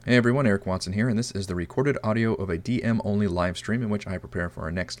Hey everyone, Eric Watson here, and this is the recorded audio of a DM-only live stream in which I prepare for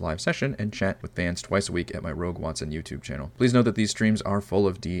our next live session and chat with fans twice a week at my Rogue Watson YouTube channel. Please note that these streams are full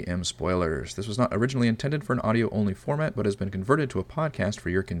of DM spoilers. This was not originally intended for an audio-only format, but has been converted to a podcast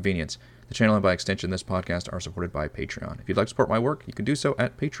for your convenience. The channel and by extension this podcast are supported by Patreon. If you'd like to support my work, you can do so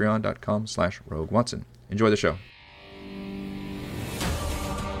at patreon.com/RogueWatson. Enjoy the show.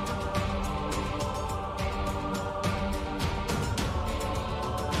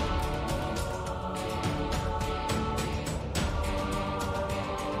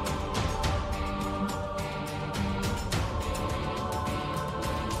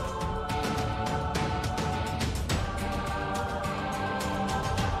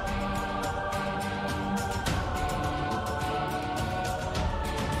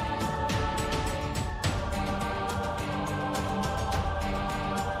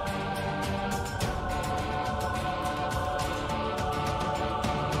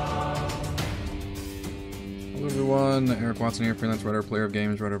 Eric Watson here, freelance writer, player of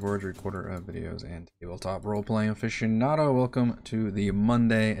games, writer of words, recorder of videos, and tabletop role-playing aficionado. Welcome to the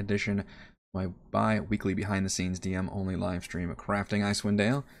Monday edition, my bi-weekly behind-the-scenes DM-only live stream of Crafting Icewind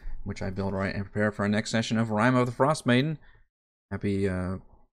Dale, which I build, write, and prepare for our next session of Rime of the Frost Maiden. Happy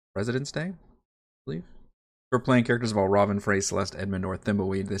President's Day, I believe. We're playing characters of all Robin, Frey, Celeste, Edmund, or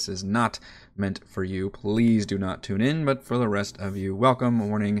Thimbleweed. This is not meant for you. Please do not tune in, but for the rest of you, welcome.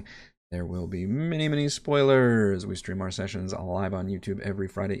 Warning. There will be many spoilers. We stream our sessions live on YouTube every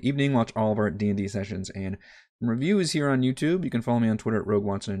Friday evening. Watch all of our D&D sessions and reviews here on YouTube. You can follow me on Twitter at Rogue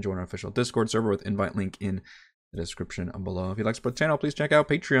Watson and join our official Discord server with invite link in the description below. If you'd like to support the channel, please check out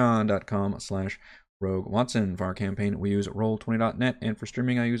patreon.com/Rogue Watson. For our campaign, we use Roll20.net, and for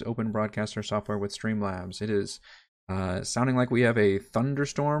streaming, I use Open Broadcaster software with Streamlabs. It is sounding like we have a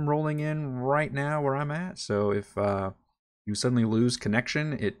thunderstorm rolling in right now where I'm at, so if you suddenly lose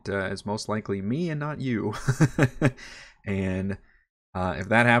connection, it is most likely me and not you. And if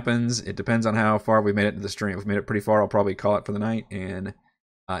that happens, it depends on how far we made it to the stream. If we made it pretty far, I'll probably call it for the night. And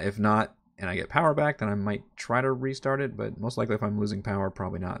if not, and I get power back, then I might try to restart it. But most likely if I'm losing power,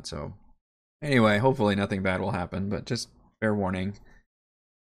 probably not. So anyway, hopefully nothing bad will happen. But just fair warning,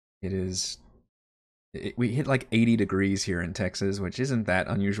 we hit like 80 degrees here in Texas, which isn't that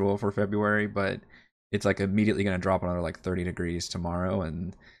unusual for February, but it's like immediately going to drop another like 30 degrees tomorrow.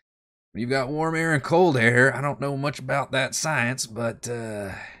 And when you've got warm air and cold air, I don't know much about that science, but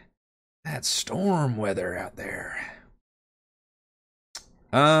that's storm weather out there.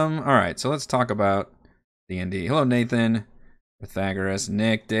 All right, so let's talk about D&D. Hello, Nathan, Pythagoras,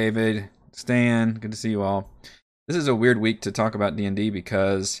 Nick, David, Stan. Good to see you all. This is a weird week to talk about D&D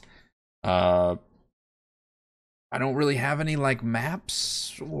because I don't really have any like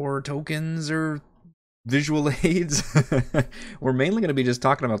maps or tokens or visual aids. We're mainly going to be just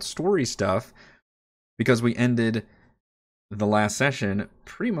talking about story stuff because we ended the last session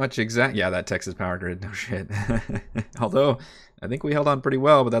pretty much yeah, that Texas power grid, no shit. Although I think we held on pretty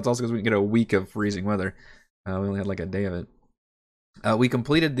well, but that's also because we can get a week of freezing weather. We only had like a day of it. We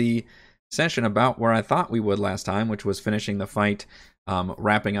completed the session about where I thought we would last time, which was finishing the fight,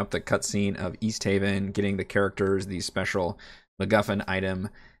 wrapping up the cutscene of East Haven, getting the characters the special MacGuffin item,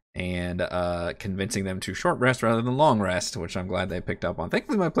 and convincing them to short rest rather than long rest, which I'm glad they picked up on.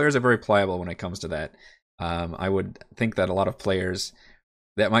 Thankfully, my players are very pliable when it comes to that. I would think that a lot of players,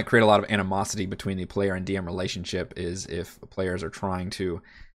 that might create a lot of animosity between the player and DM relationship, is if players are trying to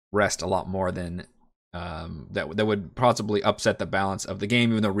rest a lot more than that would possibly upset the balance of the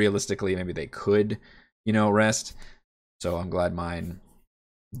game, even though realistically maybe they could, rest. So I'm glad mine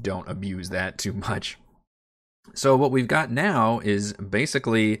don't abuse that too much. So what we've got now is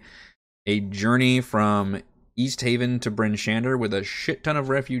basically a journey from East Haven to Bryn Shander with a shit ton of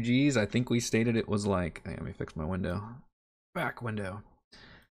refugees. I think we stated it was like, let me fix my window. Back window.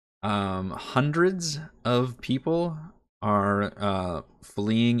 Hundreds of people are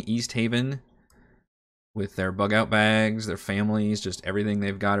fleeing East Haven with their bug out bags, their families, just everything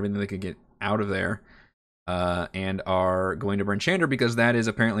they've got, everything they could get out of there, and are going to Bryn Shander because that is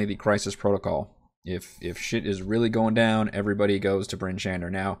apparently the crisis protocol. If shit is really going down, everybody goes to Bryn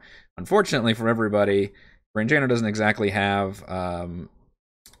Shander. Now, unfortunately for everybody, Bryn Shander doesn't exactly have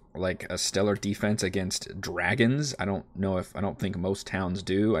like a stellar defense against dragons. I don't think most towns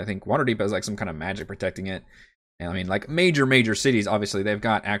do. I think Waterdeep has like some kind of magic protecting it. And I mean, like major cities, obviously they've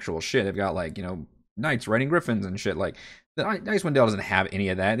got actual shit. They've got like, knights riding griffins and shit. Like Icewind Dale doesn't have any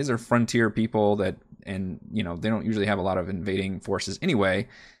of that. These are frontier people they don't usually have a lot of invading forces anyway,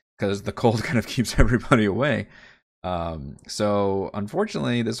 because the cold kind of keeps everybody away. So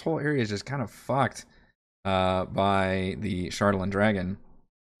unfortunately, this whole area is just kind of fucked by the Chardalyn Dragon.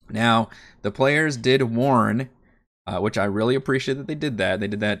 Now, the players did warn, which I really appreciate that they did that. They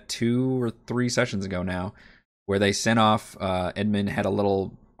did that 2 or 3 sessions ago now, where they sent off, Edmund had a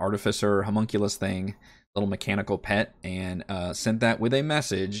little artificer homunculus thing, little mechanical pet, and sent that with a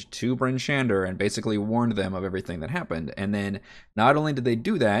message to Bryn Shander and basically warned them of everything that happened. And then not only did they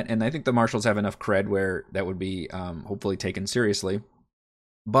do that, and I think the marshals have enough cred where that would be hopefully taken seriously,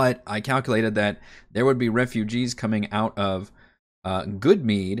 but I calculated that there would be refugees coming out of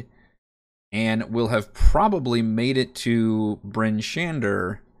Goodmead and will have probably made it to Bryn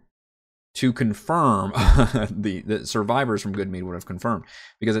Shander to confirm. The survivors from Goodmead would have confirmed,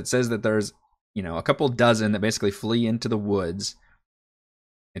 because it says that there's a couple dozen that basically flee into the woods.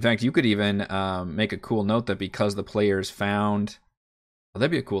 In fact, you could even make a cool note that because the players found, well,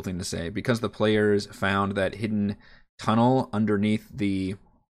 that'd be a cool thing to say, because the players found that hidden tunnel underneath the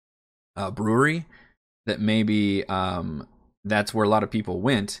brewery, that maybe that's where a lot of people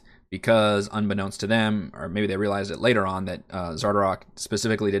went, because unbeknownst to them, or maybe they realized it later on, that Xardarok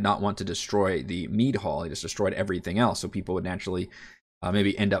specifically did not want to destroy the mead hall. He just destroyed everything else, so people would naturally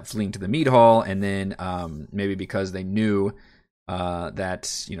maybe end up fleeing to the mead hall, and then maybe because they knew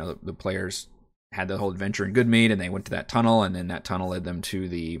that the players had the whole adventure in Goodmead, and they went to that tunnel, and then that tunnel led them to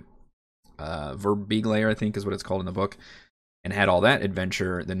the Verbeeg layer, I think is what it's called in the book, and had all that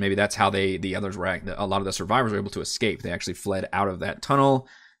adventure. Then maybe that's how the others were. A lot of the survivors were able to escape. They actually fled out of that tunnel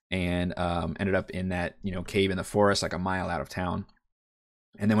and ended up in that cave in the forest, like a mile out of town.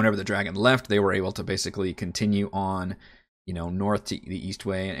 And then whenever the dragon left, they were able to basically continue on north to the east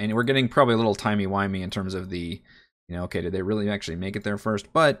way. And we're getting probably a little timey-wimey in terms of the okay, did they really actually make it there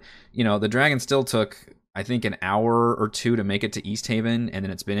first? But the dragon still took, I think, an hour or 2 to make it to East Haven, and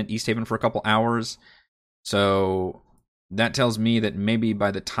then it's been at East Haven for a couple hours. So that tells me that maybe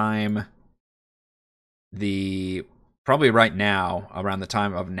by the time probably right now, around the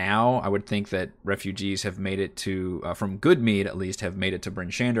time of now, I would think that refugees have made it to, from Goodmead at least, have made it to Bryn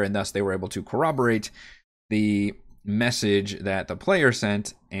Shander, and thus they were able to corroborate the message that the player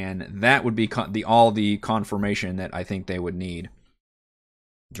sent, and that would be all the confirmation that I think they would need.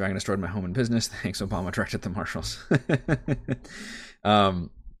 Dragon destroyed my home and business. Thanks, Obama directed the marshals.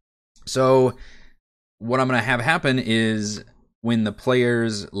 So what I'm going to have happen is when the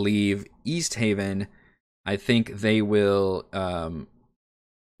players leave East Haven, I think they will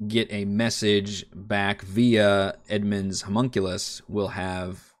get a message back via Edmund's homunculus.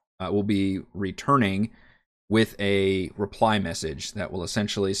 Will be returning with a reply message that will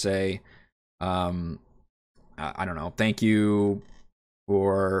essentially say, I don't know, thank you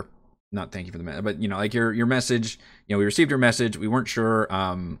for, not thank you for the message, but like your message. We received your message. We weren't sure,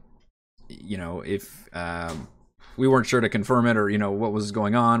 if we weren't sure to confirm it or what was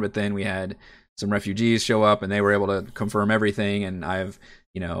going on, but then we had some refugees show up and they were able to confirm everything. And I've,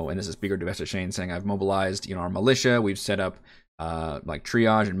 and this is Speaker Devesta Shane saying, I've mobilized, our militia. We've set up like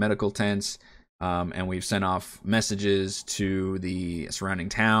triage and medical tents, and we've sent off messages to the surrounding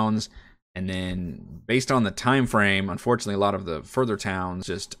towns. And then based on the time frame, unfortunately, a lot of the further towns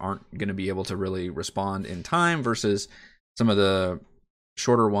just aren't going to be able to really respond in time, versus some of the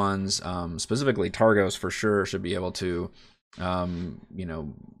shorter ones, specifically Targos for sure should be able to,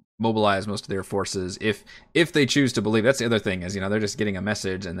 mobilize most of their forces if they choose to believe. That's the other thing is, they're just getting a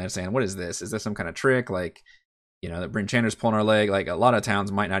message and they're saying, what is this? Is this some kind of trick? Like, that Bryn Shander's pulling our leg. Like, a lot of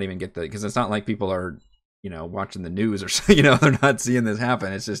towns might not even get because it's not like people are, watching the news or so, they're not seeing this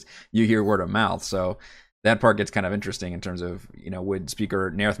happen. It's just, you hear word of mouth. So that part gets kind of interesting in terms of, would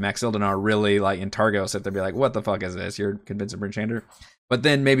Speaker Nerith Maxildenar really, like, in Targos, if they'd be like, what the fuck is this? You're convincing Bryn Shander? But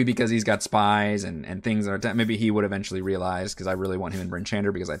then maybe because he's got spies and things that are, maybe he would eventually realize, because I really want him in Bryn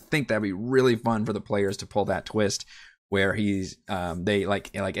Shander, because I think that'd be really fun for the players to pull that twist where he's, they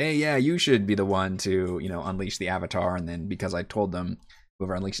like, hey, yeah, you should be the one to, unleash the Avatar. And then because I told them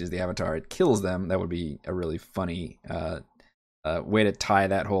whoever unleashes the Avatar, it kills them. That would be a really funny way to tie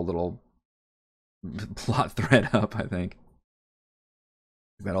that whole little plot thread up, I think.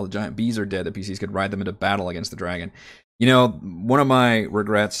 Bet all the giant bees are dead. The PCs could ride them into battle against the dragon. One of my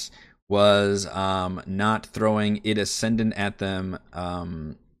regrets was not throwing Id Ascendant at them.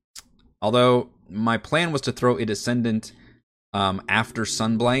 Although my plan was to throw Id Ascendant after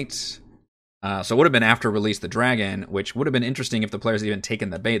Sunblight. So it would have been after Release the Dragon, which would have been interesting if the players had even taken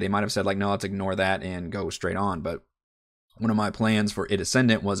the bait. They might have said, like, no, let's ignore that and go straight on. But one of my plans for Id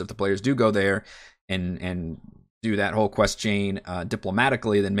Ascendant was if the players do go there and do that whole quest chain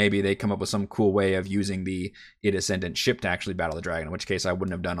diplomatically, then maybe they come up with some cool way of using the Id Ascendant ship to actually battle the dragon, in which case I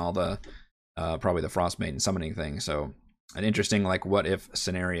wouldn't have done all the probably the Frostmaiden summoning thing. So an interesting like what if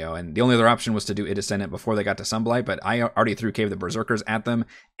scenario. And the only other option was to do Ascendant before they got to Sunblight, but I already threw Cave of the Berserkers at them,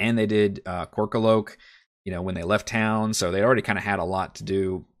 and they did Korkaloke, when they left town, so they already kind of had a lot to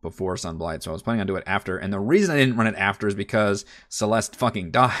do before Sunblight, so I was planning on doing it after. And the reason I didn't run it after is because Celeste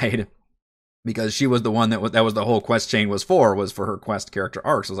fucking died. Because she was the one that was the whole quest chain was for her quest character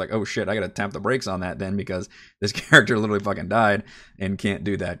arc. So I was like, oh shit, I gotta tap the brakes on that then, because this character literally fucking died and can't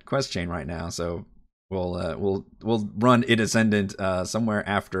do that quest chain right now. So we'll run Id Ascendant somewhere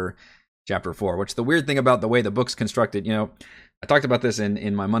after chapter 4. Which the weird thing about the way the book's constructed, I talked about this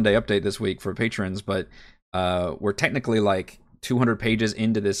in my Monday update this week for patrons, but we're technically like 200 pages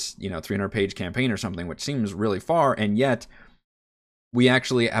into this 300 page campaign or something, which seems really far, and yet we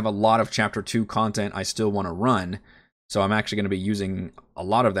actually have a lot of chapter 2 content I still want to run. So I'm actually going to be using a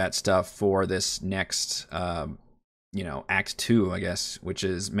lot of that stuff for this next, act 2, I guess, which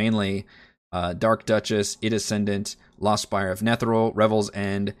is mainly Dark Duchess, Id Ascendant, Lost Spire of Netheril, Revel's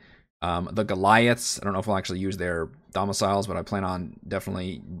End, the Goliaths. I don't know if I'll actually use their domiciles, but I plan on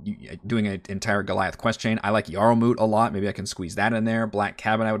definitely doing an entire Goliath quest chain. I like Yarlmoot a lot. Maybe I can squeeze that in there. Black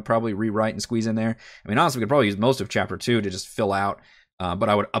Cabin I would probably rewrite and squeeze in there. I mean, honestly, we could probably use most of chapter 2 to just fill out, but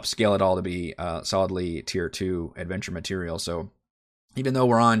I would upscale it all to be solidly tier 2 adventure material. So even though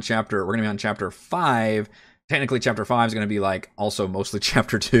we're going to be on chapter 5, technically chapter 5 is going to be like also mostly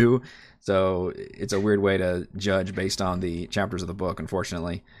chapter 2. So it's a weird way to judge based on the chapters of the book,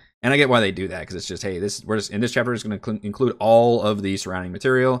 unfortunately. And I get why they do that, because it's just, hey, in this chapter is going to include all of the surrounding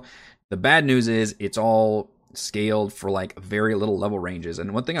material. The bad news is it's all scaled for like very little level ranges.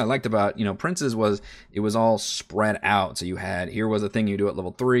 And one thing I liked about Prince's was it was all spread out. So here was a thing you do at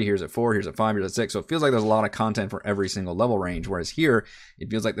level 3, here's at 4, here's at 5, here's at 6. So it feels like there's a lot of content for every single level range, whereas here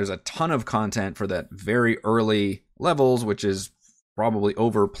it feels like there's a ton of content for that very early levels, which is probably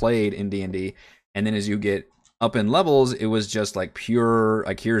overplayed in D&D. And then as you get up in levels, it was just like pure,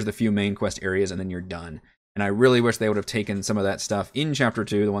 like here's the few main quest areas and then you're done. And I really wish they would have taken some of that stuff in chapter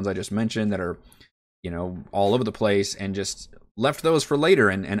 2, the ones I just mentioned that are all over the place, and just left those for later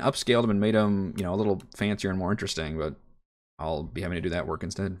and upscaled them and made them, a little fancier and more interesting. But I'll be having to do that work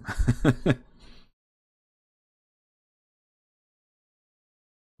instead.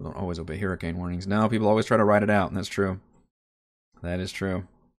 Don't always obey hurricane warnings. No, people always try to ride it out, and that's true. That is true.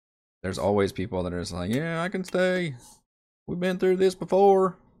 There's always people that are just like, yeah, I can stay. We've been through this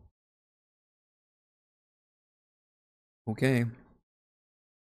before. Okay.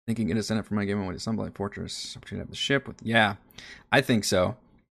 Thinking Id Ascendant for my game with Sunblight Fortress. Opportunity to have the ship with. Yeah, I think so.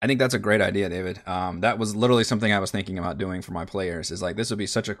 I think that's a great idea, David. That was literally something I was thinking about doing for my players. Is like, this would be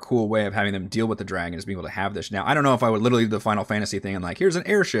such a cool way of having them deal with the dragon, is being able to have this. Now, I don't know if I would literally do the Final Fantasy thing and like, here's an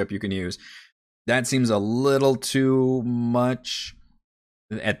airship you can use. That seems a little too much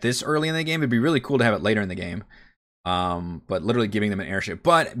at this early in the game. It'd be really cool to have it later in the game. But literally giving them an airship,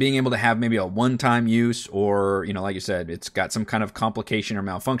 but being able to have maybe a one-time use, or like you said, it's got some kind of complication or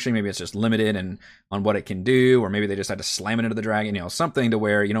malfunction. Maybe it's just limited and on what it can do, or maybe they just had to slam it into the dragon, something to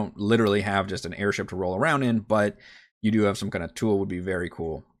where you don't literally have just an airship to roll around in, but you do have some kind of tool. Would be very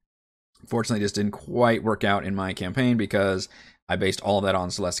cool. Fortunately, this didn't quite work out in my campaign because I based all of that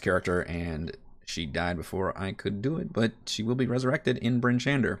on Celeste's character, and she died before I could do it, but she will be resurrected in Bryn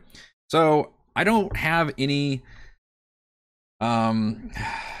Shander. So I don't have any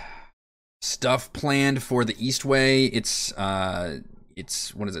stuff planned for the Eastway. It's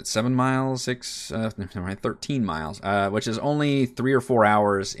what is it, 7 miles, 13 miles, which is only 3 or 4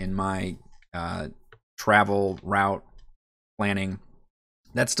 hours in my travel route planning.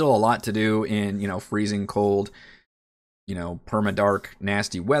 That's still a lot to do in freezing cold, perma-dark,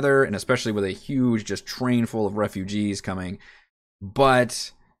 nasty weather, and especially with a huge just train full of refugees coming.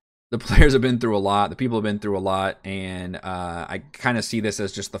 But the players have been through a lot. The people have been through a lot, and I kind of see this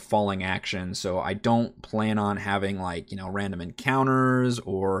as just the falling action. So I don't plan on having random encounters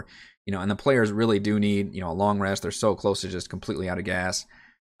or and the players really do need a long rest. They're so close to just completely out of gas.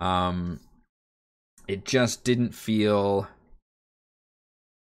 It just didn't feel.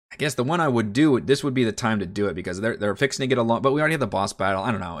 I guess the one I would do, this would be the time to do it because they're fixing to get along. But we already had the boss battle.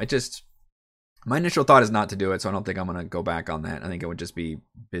 I don't know. It just. My initial thought is not to do it, so I don't think I'm going to go back on that. I think it would just be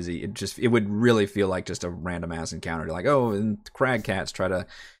busy. It would really feel like just a random ass encounter. Like, oh, and crag cats try to,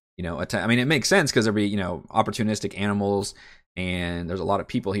 attack. I mean, it makes sense because there'd be, opportunistic animals, and there's a lot of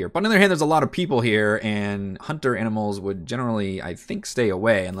people here. But on the other hand, there's a lot of people here, and hunter animals would generally, I think, stay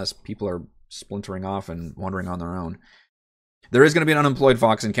away unless people are splintering off and wandering on their own. There is going to be an unemployed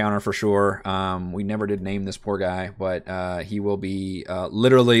fox encounter for sure. We never did name this poor guy, but he will be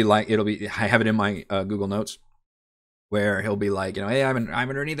literally like I have it in my Google Notes where he'll be like, hey, I haven't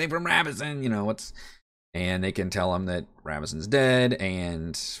heard anything from Ravison. and they can tell him that Ravussen's dead,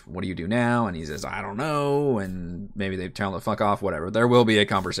 and what do you do now? And he says, I don't know, and maybe they tell him to fuck off, whatever. There will be a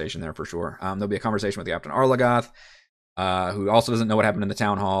conversation there for sure. There'll be a conversation with Captain Arlagoth, who also doesn't know what happened in the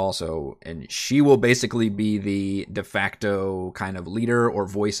town hall, and she will basically be the de facto kind of leader or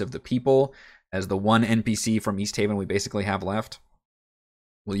voice of the people, as the one NPC from East Haven we basically have left.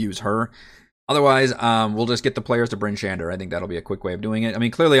 We'll use her. Otherwise, we'll just get the players to Bryn Shander. I think that'll be a quick way of doing it. I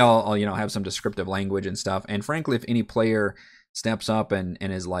mean, clearly I'll have some descriptive language and stuff. And frankly, if any player steps up and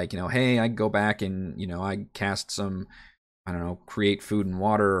is like, hey, I go back and, I cast some, I don't know, create food and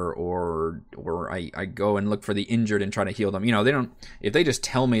water, or I go and look for the injured and try to heal them. They don't, if they just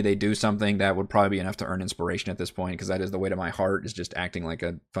tell me they do something, that would probably be enough to earn inspiration at this point, because that is the weight of my heart, is just acting like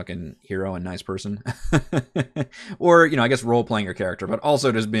a fucking hero and nice person. Or, I guess role-playing your character, but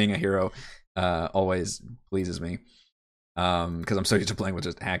also just being a hero always pleases me, because I'm so used to playing with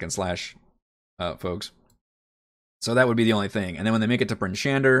just hack and slash folks. So that would be the only thing. And then when they make it to Bryn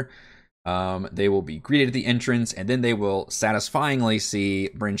Shander, they will be greeted at the entrance, and then they will satisfyingly see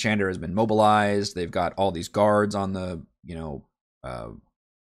Bryn Shander has been mobilized. They've got all these guards on the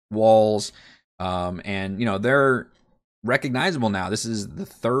walls, and they're recognizable now. This is the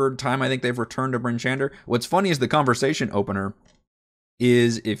third time I think they've returned to Bryn Shander. What's funny is the conversation opener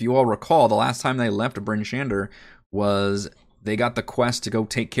is, if you all recall, the last time they left Bryn Shander was they got the quest to go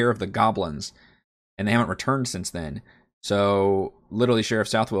take care of the goblins, and they haven't returned since then. So literally Sheriff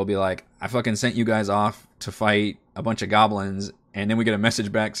Southwell will be like, I fucking sent you guys off to fight a bunch of goblins, and then we get a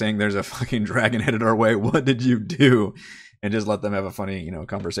message back saying there's a fucking dragon headed our way. What did you do? And just let them have a funny,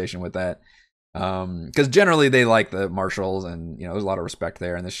 conversation with that. Because generally they like the marshals, and, there's a lot of respect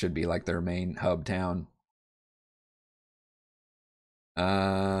there, and this should be like their main hub town.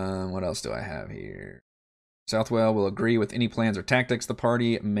 What else do I have here? Southwell will agree with any plans or tactics the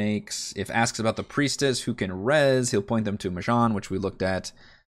party makes. If asks about the priestess who can res, he'll point them to Majan, which we looked at,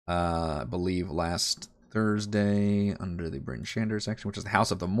 I believe, last Thursday under the Bryn Shander section, which is the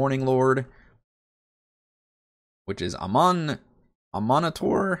House of the Morning Lord, which is Amanator.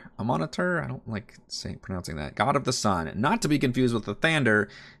 I don't like pronouncing that. God of the Sun, not to be confused with the Thander,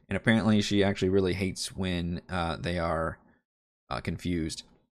 and apparently she actually really hates when they are confused.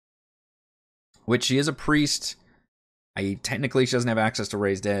 Which she is a priest. Technically she doesn't have access to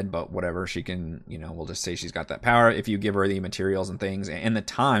raise dead, but whatever, she can, we'll just say she's got that power if you give her the materials and things and the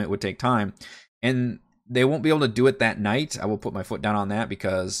time. It would take time, and they won't be able to do it that night. I will put my foot down on that,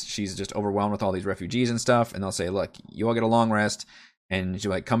 because she's just overwhelmed with all these refugees and stuff, and they'll say, look, you all get a long rest, and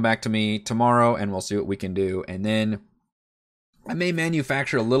she'll like, come back to me tomorrow and we'll see what we can do. And then I may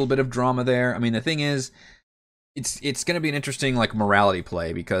manufacture a little bit of drama there. I mean, the thing is, it's going to be an interesting morality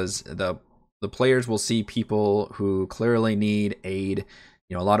play, because the players will see people who clearly need aid.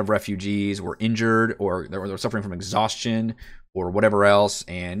 A lot of refugees were injured, or they're suffering from exhaustion or whatever else.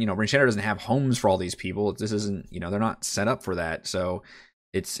 And, Bryn Shander doesn't have homes for all these people. This isn't, they're not set up for that. So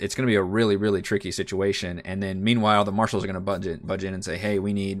it's going to be a really, really tricky situation. And then meanwhile, the marshals are going to budge in and say, hey,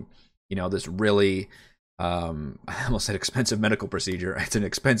 we need, this really, I almost said expensive medical procedure. It's an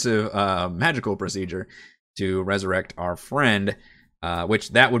expensive magical procedure to resurrect our friend.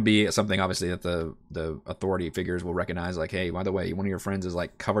 Which that would be something, obviously, that the authority figures will recognize. Like, hey, by the way, one of your friends is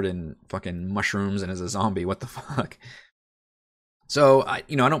covered in fucking mushrooms and is a zombie. What the fuck? So I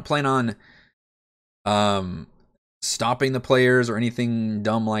don't plan on stopping the players or anything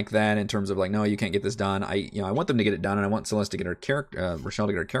dumb like that in terms of no, you can't get this done. I want them to get it done, and I want Celeste to get her character, Rochelle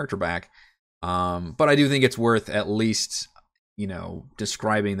to get her character back. But I do think it's worth at least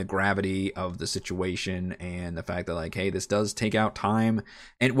describing the gravity of the situation and the fact that hey, this does take out time.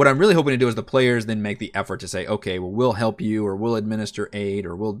 And what I'm really hoping to do is the players then make the effort to say, okay, well, we'll help you, or we'll administer aid,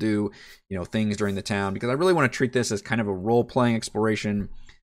 or we'll do, things during the town, because I really want to treat this as kind of a role-playing exploration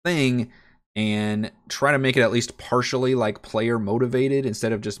thing and try to make it at least partially player motivated,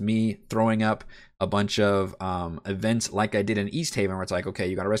 instead of just me throwing up a bunch of events like I did in East Haven, where it's okay,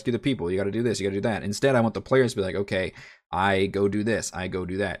 you got to rescue the people, you got to do this, you got to do that. Instead, I want the players to be okay, I go do this, I go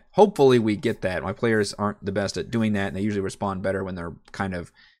do that. Hopefully we get that. My players aren't the best at doing that, and they usually respond better when they're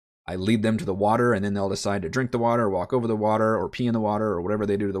I lead them to the water, and then they'll decide to drink the water, or walk over the water, or pee in the water, or whatever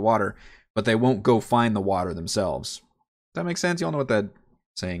they do to the water, but they won't go find the water themselves. Does that make sense? You all know what that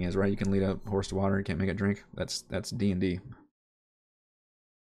saying is, right? You can lead a horse to water, you can't make it drink. That's D&D.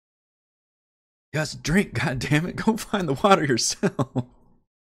 Yes, drink, goddammit. Go find the water yourself.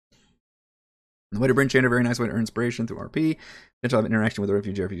 The way to Bryn Shander, very nice way to earn inspiration through RP. Potential have interaction with the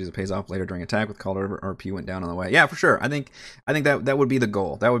refugees that pays off later during attack with call over RP went down on the way. Yeah, for sure. I think that would be the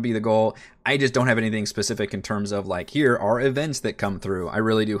goal. That would be the goal. I just don't have anything specific in terms of here are events that come through. I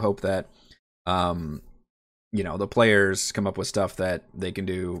really do hope that the players come up with stuff that they can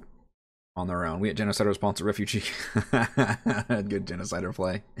do on their own. We at Genocider sponsor Refugee. Good Genocider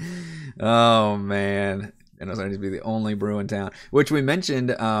play. Oh man. Genocider needs to be the only brew in town. Which we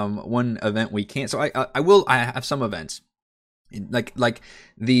mentioned one event we can't. So I have some events. Like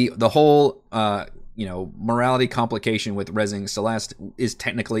the whole morality complication with Resing Celeste is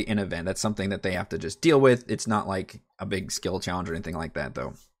technically an event. That's something that they have to just deal with. It's not like a big skill challenge or anything like that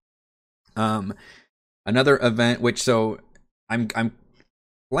though. Another event, which so I'm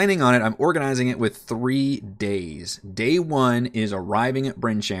planning on it. I'm organizing it with 3 days. Day 1 is arriving at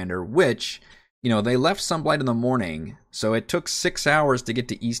Bryn Shander, which, they left Sunblight in the morning, so it took 6 hours to get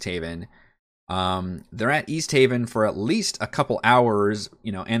to East Haven. They're at East Haven for at least a couple hours,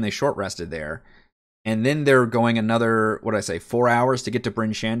 and they short rested there. And then they're going another, 4 hours to get to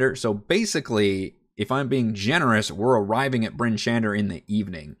Bryn Shander. So basically, if I'm being generous, we're arriving at Bryn Shander in the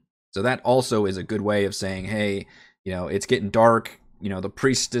evening. So that also is a good way of saying, hey, it's getting dark. The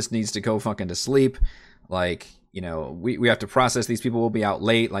priestess needs to go fucking to sleep. Like, we have to process these people. Will be out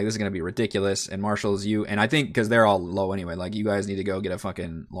late. Like, this is going to be ridiculous. And Marshall's and I think because they're all low anyway, like, you guys need to go get a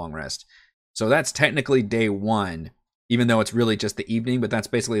fucking long rest. So that's technically day 1, even though it's really just the evening. But that's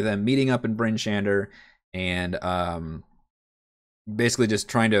basically them meeting up in Bryn Shander and basically just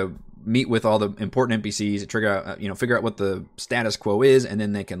trying to meet with all the important NPCs, figure out what the status quo is, and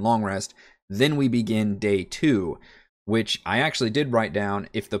then they can long rest. Then we begin day 2. Which I actually did write down.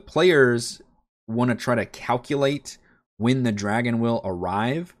 If the players want to try to calculate when the dragon will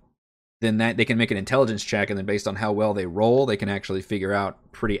arrive, then that they can make an intelligence check, and then based on how well they roll, they can actually figure out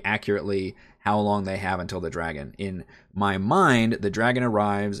pretty accurately how long they have until the dragon. In my mind, the dragon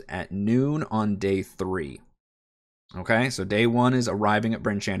arrives at noon on day 3. Okay, so day 1 is arriving at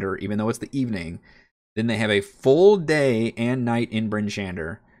Bryn Shander, even though it's the evening. Then they have a full day and night in Bryn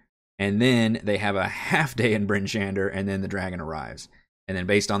Shander. And then they have a half day in Bryn Shander, and then the dragon arrives. And then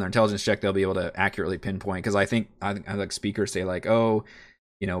based on their intelligence check, they'll be able to accurately pinpoint. Because I think like speakers say like, oh,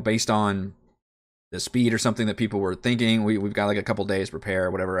 based on the speed or something that people were thinking, we've got like a couple days to prepare,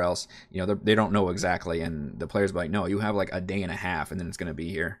 or whatever else. They don't know exactly, and the players be like, no, you have like a day and a half, and then it's going to be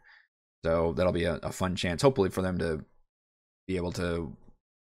here. So that'll be a fun chance, hopefully, for them to be able to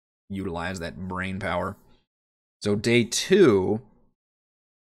utilize that brain power. So day 2.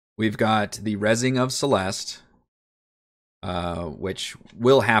 We've got the Resing of Celeste, which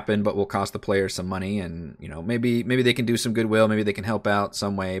will happen, but will cost the players some money, and maybe they can do some goodwill, maybe they can help out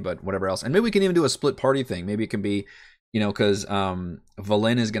some way, but whatever else. And maybe we can even do a split party thing. Maybe it can be, because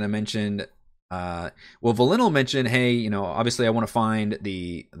Valen is going to mention. Valen will mention, hey, obviously I want to find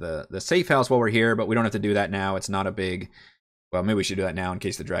the safe house while we're here, but we don't have to do that now. It's not a big. Well, maybe we should do that now in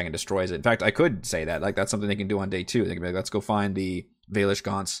case the dragon destroys it. In fact, I could say that. Like, that's something they can do on day 2. They can be like, let's go find the Valish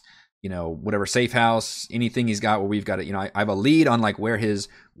Gaunt's, whatever safe house, anything he's got where we've got it. I have a lead on, like, where his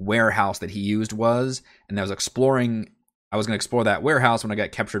warehouse that he used was. And I was going to explore that warehouse when I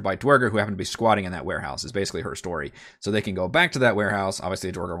got captured by Dwerger, who happened to be squatting in that warehouse, is basically her story. So they can go back to that warehouse.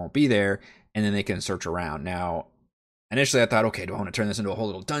 Obviously, Dwerger won't be there. And then they can search around. Now, initially I thought, okay, do I want to turn this into a whole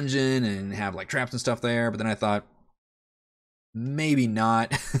little dungeon and have, like, traps and stuff there? But then I thought, maybe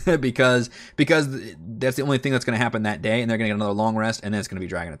not, because that's the only thing that's going to happen that day, and they're going to get another long rest, and then it's going to be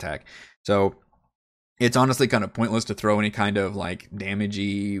dragon attack. So it's honestly kind of pointless to throw any kind of like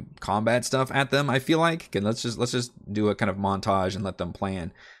damagey combat stuff at them. I feel like, okay, let's just do a kind of montage and let them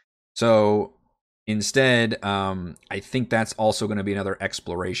plan. So instead, I think that's also going to be another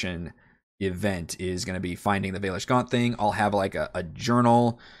exploration event. Is going to be finding the Valish Gaunt thing. I'll have like a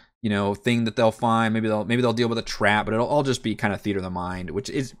journal, thing that they'll find. Maybe they'll deal with a trap, but it'll all just be kind of theater of the mind, which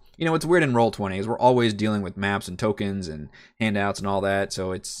is, it's weird in Roll20, is we're always dealing with maps and tokens and handouts and all that.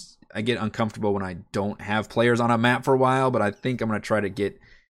 So I get uncomfortable when I don't have players on a map for a while, but I think I'm going to try to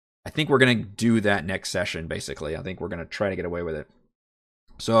I think we're going to do that next session, basically. I think we're going to try to get away with it.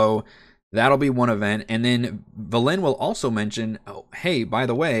 So that'll be one event. And then Valen will also mention, oh, hey, by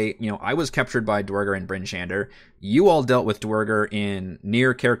the way, I was captured by Dwerger and Bryn Shander. You all dealt with Dwerger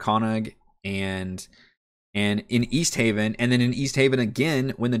near Caer Connaught and in East Haven, and then in East Haven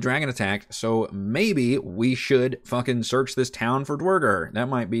again when the dragon attacked. So maybe we should fucking search this town for Dwerger. That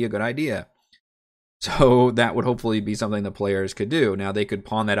might be a good idea. So that would hopefully be something the players could do. Now they could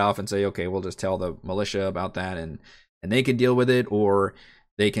pawn that off and say, okay, we'll just tell the militia about that, and they can deal with it, or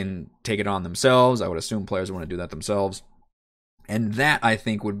they can take it on themselves. I would assume players want to do that themselves. And that, I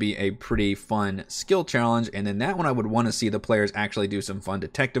think, would be a pretty fun skill challenge. And then that one, I would want to see the players actually do some fun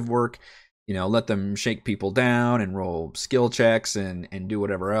detective work. Let them shake people down and roll skill checks and do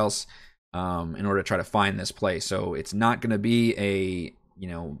whatever else in order to try to find this place. So it's not going to be a,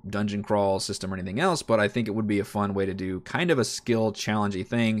 dungeon crawl system or anything else, but I think it would be a fun way to do kind of a skill challengey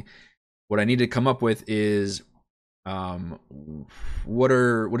thing. What I need to come up with is what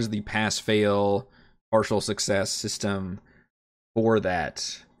is the pass fail partial success system for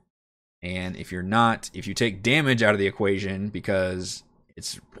that. And if you take damage out of the equation, because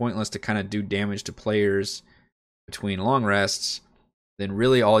it's pointless to kind of do damage to players between long rests, then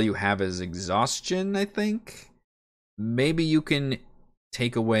really all you have is exhaustion, I think. Maybe you can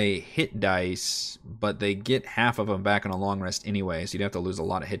take away hit dice, but they get half of them back on a long rest anyway, so you'd have to lose a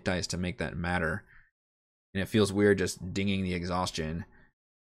lot of hit dice to make that matter. And it feels weird just dinging the exhaustion.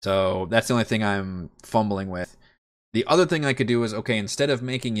 So that's the only thing I'm fumbling with. The other thing I could do is, okay, instead of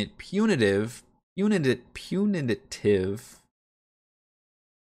making it punitive, I'm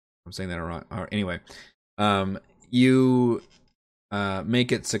saying that wrong. Anyway, you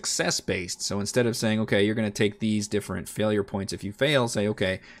make it success-based. So instead of saying, okay, you're going to take these different failure points if you fail, say,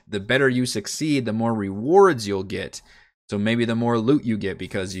 okay, the better you succeed, the more rewards you'll get. So maybe the more loot you get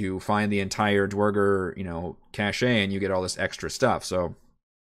because you find the entire Dwerger, cache and you get all this extra stuff. So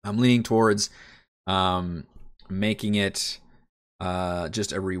I'm leaning towards making it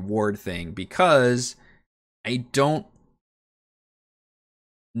just a reward thing, because I don't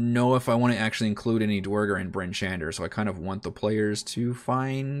know if I want to actually include any Dwerger in Bryn Shander, so I kind of want the players to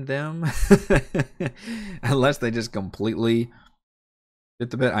find them. Unless they just completely fit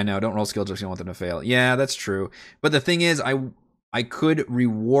the bit. I know, don't roll skill just you want them to fail. Yeah, that's true. But the thing is, I could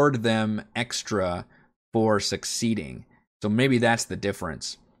reward them extra for succeeding. So maybe that's the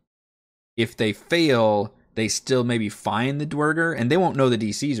difference. If they fail, they still maybe find the Dwerger, and they won't know the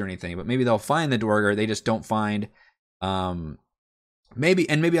DCs or anything, but maybe they'll find the Dwerger, they just don't find maybe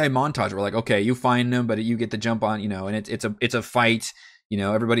I montage. We're like, okay, you find them, but you get the jump on, and it's a fight.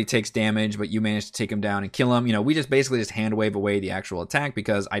 Everybody takes damage, but you manage to take them down and kill them. We just basically just hand wave away the actual attack,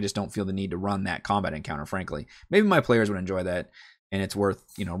 because I just don't feel the need to run that combat encounter, frankly. Maybe my players would enjoy that, and it's worth,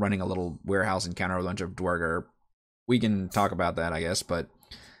 running a little warehouse encounter with a bunch of Dwerger. We can talk about that, I guess, but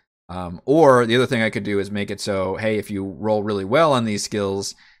or the other thing I could do is make it so, hey, if you roll really well on these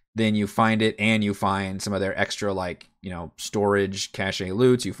skills, then you find it and you find some of their extra, storage, cache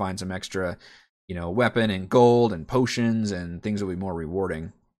loots. You find some extra, weapon and gold and potions and things that will be more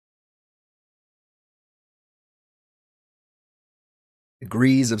rewarding.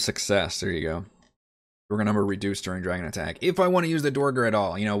 Degrees of success. There you go. Dwerger number reduced during dragon attack. If I want to use the Dwerger at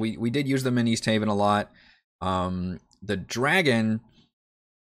all, we did use them in East Haven a lot. The dragon,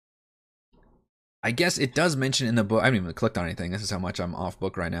 I guess it does mention in the book. I haven't even clicked on anything. This is how much I'm off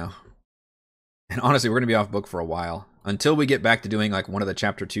book right now. And honestly, we're going to be off book for a while. Until we get back to doing one of the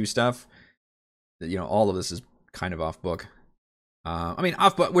chapter 2 stuff. All of this is kind of off book.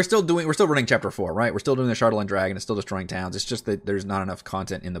 Off book. We're still running chapter 4, right? We're still doing the Shardle and Dragon. It's still destroying towns. It's just that there's not enough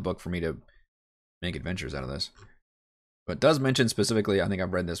content in the book for me to make adventures out of this. But it does mention specifically, I think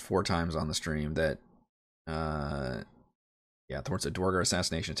I've read this 4 times on the stream, that towards a Dwerger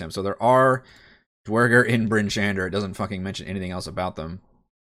assassination attempt. So there are Dwerger in Bryn Shander. It doesn't fucking mention anything else about them.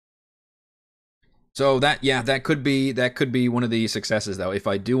 So that could be one of the successes, though. If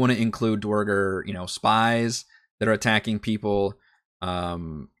I do want to include Dwerger, spies that are attacking people,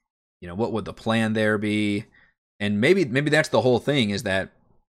 what would the plan there be? And maybe that's the whole thing, is that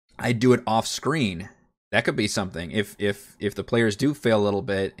I do it off screen. That could be something. If the players do fail a little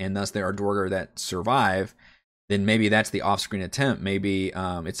bit, and thus there are Dwerger that survive, then maybe that's the off-screen attempt. Maybe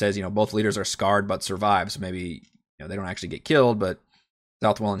it says, both leaders are scarred but survive. So maybe, they don't actually get killed, but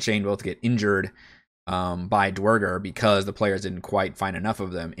Southwell and Shane both get injured by Dwerger because the players didn't quite find enough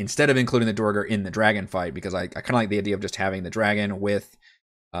of them. Instead of including the Dwerger in the dragon fight, because I kind of like the idea of just having the dragon with,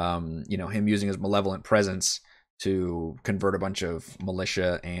 him using his malevolent presence to convert a bunch of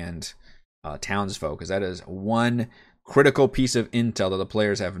militia and townsfolk, because that is one critical piece of intel that the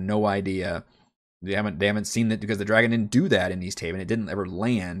players have no idea. They haven't seen that, because the dragon didn't do that in East Haven. It didn't ever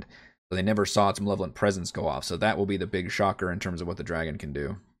land, so they never saw its malevolent presence go off. So that will be the big shocker in terms of what the dragon can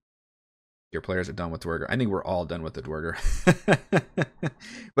do. Your players are done with Dwerger. I think we're all done with the Dwerger.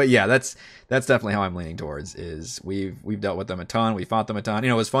 But yeah, that's definitely how I'm leaning towards. Is we've dealt with them a ton. We fought them a ton.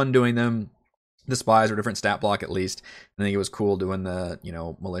 It was fun doing them. The spies were different stat block, at least. I think it was cool doing the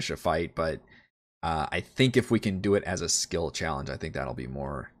militia fight. But I think if we can do it as a skill challenge, I think that'll be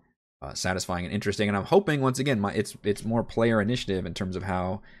more satisfying and interesting. And I'm hoping, once again, it's more player initiative in terms of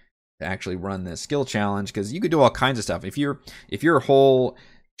how to actually run the skill challenge, because you could do all kinds of stuff. If your whole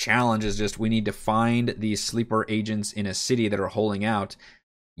challenge is just, we need to find these sleeper agents in a city that are holding out,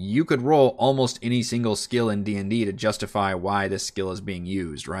 you could roll almost any single skill in D&D to justify why this skill is being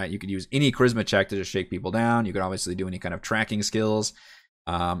used, right? You could use any charisma check to just shake people down. You could obviously do any kind of tracking skills.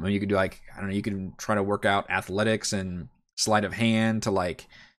 And you could do like, I don't know, you can try to work out athletics and sleight of hand to like,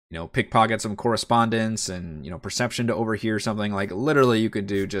 pickpocket some correspondence and, perception to overhear something. Like literally you could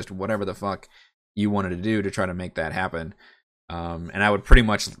do just whatever the fuck you wanted to do to try to make that happen. And I would pretty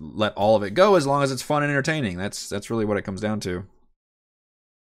much let all of it go as long as it's fun and entertaining. That's really what it comes down to.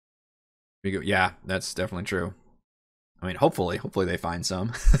 Yeah, that's definitely true. I mean, hopefully they find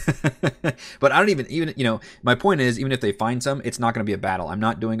some. But I don't even my point is, even if they find some, it's not going to be a battle. I'm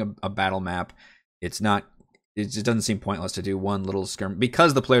not doing a battle map. It's not. It just doesn't seem pointless to do one little skirm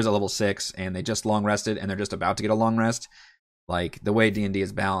because the players are level 6 and they just long rested and they're just about to get a long rest. Like the way D&D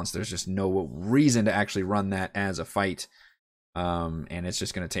is balanced, there's just no reason to actually run that as a fight, and it's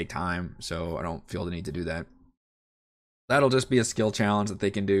just going to take time. So I don't feel the need to do that. That'll just be a skill challenge that they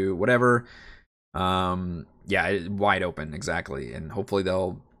can do whatever. Yeah, wide open, exactly, and hopefully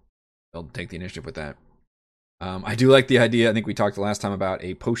they'll take the initiative with that. I do like the idea. I think we talked the last time about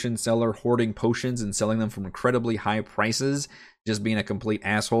a potion seller hoarding potions and selling them for incredibly high prices, just being a complete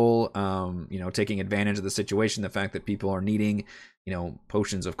asshole. Taking advantage of the situation, the fact that people are needing,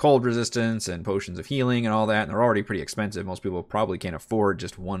 potions of cold resistance and potions of healing and all that, and they're already pretty expensive. Most people probably can't afford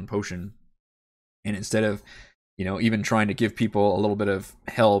just one potion, and instead of, even trying to give people a little bit of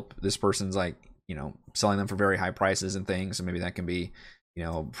help, this person's like, selling them for very high prices and things. So maybe that can be,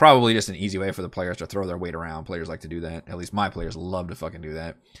 probably just an easy way for the players to throw their weight around. Players like to do that. At least my players love to fucking do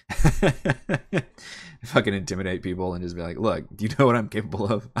that. Fucking intimidate people and just be like, look, do you know what I'm capable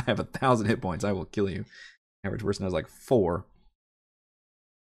of? I have 1,000 hit points. I will kill you. Average person has like 4.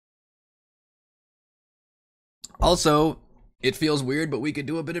 Also, it feels weird, but we could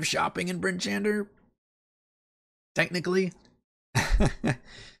do a bit of shopping in Bryn Shander. Technically.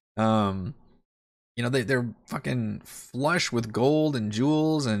 They're fucking flush with gold and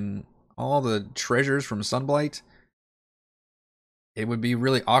jewels and all the treasures from Sunblight. It would be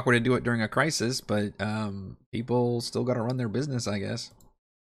really awkward to do it during a crisis, but people still got to run their business, I guess.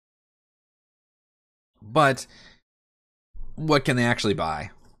 But what can they actually buy?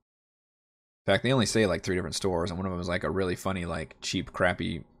 In fact, they only say like 3 different stores, and one of them is like a really funny, like cheap,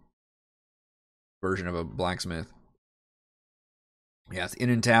 crappy version of a blacksmith. Yeah, it's Inn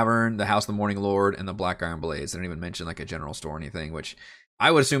and Tavern, the House of the Morning Lord, and the Black Iron Blades. They don't even mention like a general store or anything, which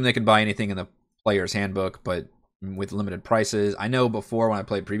I would assume they could buy anything in the player's handbook, but with limited prices. I know before when I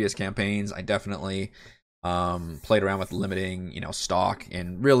played previous campaigns, I definitely played around with limiting, stock,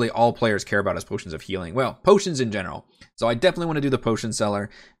 and really all players care about is potions of healing. Well, potions in general. So I definitely want to do the potion seller,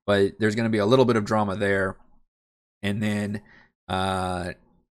 but there's going to be a little bit of drama there. And then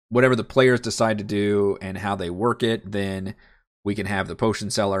whatever the players decide to do and how they work it, then we can have the potion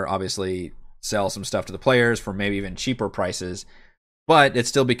seller obviously sell some stuff to the players for maybe even cheaper prices. But it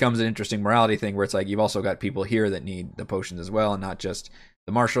still becomes an interesting morality thing where it's like you've also got people here that need the potions as well, and not just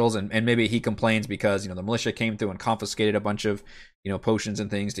the marshals. And maybe he complains because the militia came through and confiscated a bunch of potions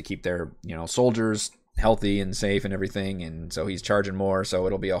and things to keep their soldiers healthy and safe and everything, and so he's charging more. So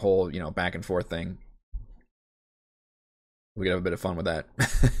it'll be a whole back and forth thing. We could have a bit of fun with that.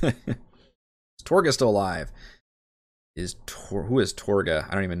 Is Torga still alive? Who is Torga?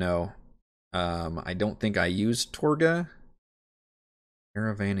 I don't even know. I don't think I use Torga.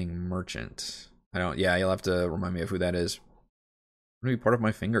 Caravanning merchant. I don't. Yeah, you'll have to remind me of who that is. I'm gonna be part of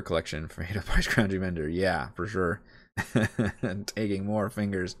my finger collection for Ada Price Groundry Vendor. Yeah, for sure. Taking more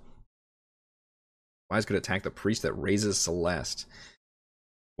fingers. Wise could attack the priest that raises Celeste.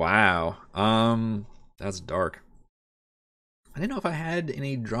 Wow. That's dark. I didn't know if I had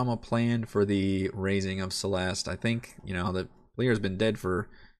any drama planned for the raising of Celeste. I think, the player's been dead for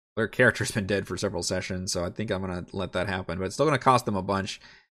their character's been dead for several sessions, so I think I'm gonna let that happen. But it's still gonna cost them a bunch.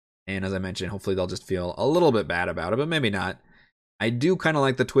 And as I mentioned, hopefully they'll just feel a little bit bad about it, but maybe not. I do kind of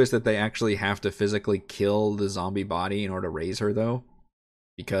like the twist that they actually have to physically kill the zombie body in order to raise her, though.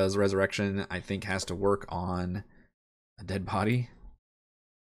 Because resurrection, I think, has to work on a dead body.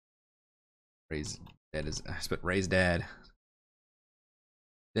 Raise dead is raise dead.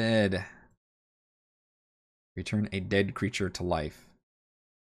 Dead. Return a dead creature to life.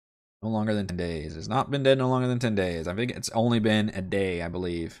 No longer than 10 days. It's not been dead no longer than 10 days. I think it's only been a day, I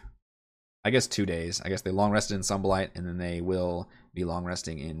believe. I guess 2 days. I guess they long rested in Sunblight, and then they will be long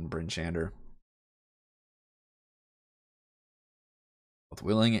resting in Bryn Shander. Both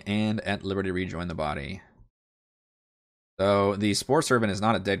willing and at liberty to rejoin the body. So the Spore Servant is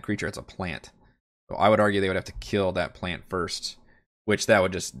not a dead creature, it's a plant. So I would argue they would have to kill that plant first. Which that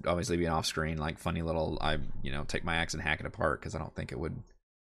would just obviously be an off-screen, like funny little, take my axe and hack it apart, because I don't think it would.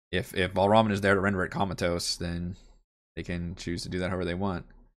 If Balramen is there to render it comatose, then they can choose to do that however they want.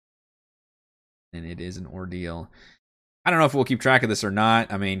 And it is an ordeal. I don't know if we'll keep track of this or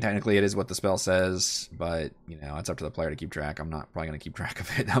not. I mean, technically it is what the spell says, but, you know, it's up to the player to keep track. I'm not probably going to keep track of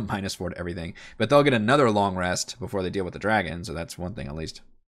it. I'm -4 to everything. But they'll get another long rest before they deal with the dragon, so that's one thing at least.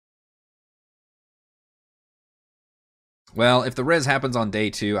 Well, if the res happens on day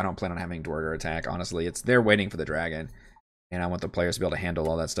 2, I don't plan on having Dwarger attack, honestly. They're waiting for the dragon, and I want the players to be able to handle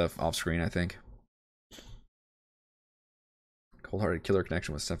all that stuff off screen, I think. Cold-hearted killer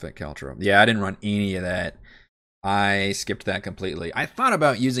connection with Sefek Kaltro. Yeah, I didn't run any of that. I skipped that completely. I thought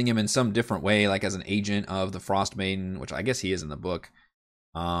about using him in some different way, like as an agent of the Frost Maiden, which I guess he is in the book.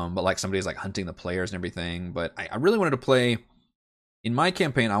 But like somebody's like hunting the players and everything. But I really wanted to play, in my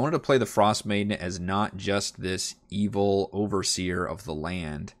campaign, I wanted to play the Frost Maiden as not just this evil overseer of the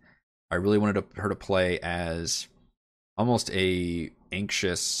land. I really wanted her to play as almost a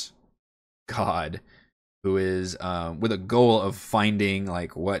anxious god who is with a goal of finding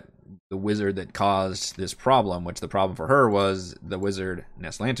like what the wizard that caused this problem, which the problem for her was the wizard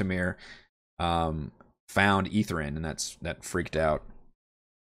Neslantimir found Ithrin, and that freaked out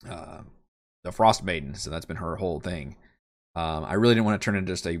the Frost Maiden. So that's been her whole thing. I really didn't want to turn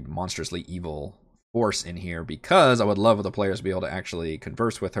into just a monstrously evil force in here, because I would love the players to be able to actually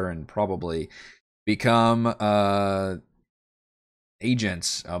converse with her and probably become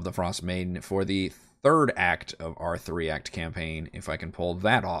agents of the Frost Maiden for the third act of our 3-act campaign, if I can pull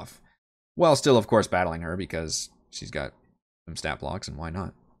that off. While still, of course, battling her, because she's got some stat blocks, and why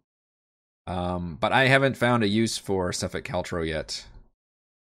not? But I haven't found a use for Sefek Kaltro yet.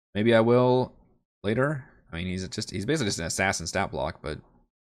 Maybe I will later. I mean, he's basically just an assassin stat block, but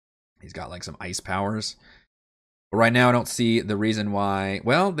he's got like some ice powers. But right now, I don't see the reason why.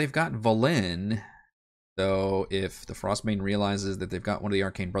 Well, they've got Valen. So if the Frostbane realizes that they've got one of the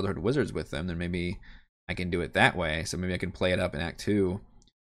Arcane Brotherhood wizards with them, then maybe I can do it that way. So maybe I can play it up in Act 2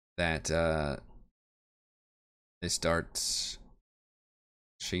 that they start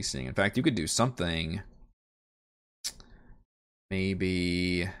chasing. In fact, you could do something.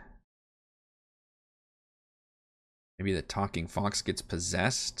 Maybe the talking fox gets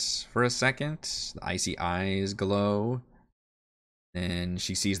possessed for a second. The icy eyes glow. And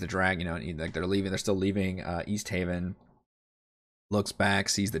she sees the dragon, like they're still leaving East Haven. Looks back,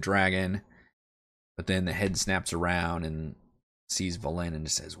 sees the dragon, but then the head snaps around and sees Valen and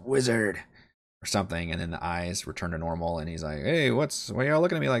just says, "Wizard," or something, and then the eyes return to normal, and he's like, "Hey, why are y'all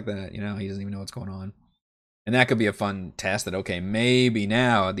looking at me like that?" He doesn't even know what's going on. And that could be a fun test that, okay, maybe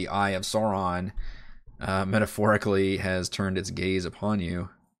now the Eye of Sauron metaphorically has turned its gaze upon you.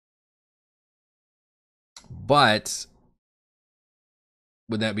 But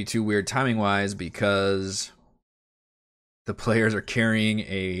would that be too weird timing-wise, because the players are carrying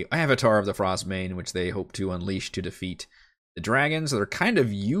a Avatar of the Frostbane, which they hope to unleash to defeat the dragon, so they're kind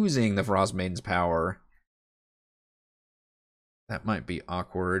of using the Frostbane's power. That might be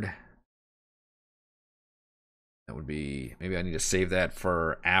awkward. That would be... maybe I need to save that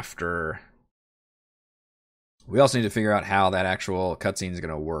for after. We also need to figure out how that actual cutscene is going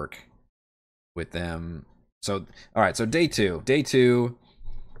to work with them. So, alright, so day 2. Day 2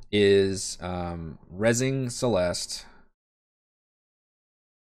 is Rezzing Celeste.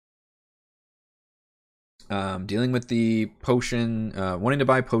 Dealing with the potion, wanting to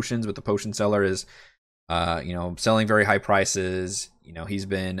buy potions, but the potion seller is, selling very high prices. He's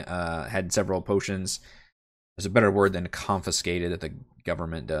been, had several potions. There's a better word than confiscated that the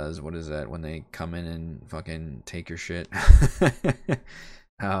government does. What is that? When they come in and fucking take your shit.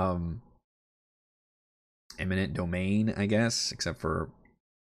 Eminent domain, I guess, except for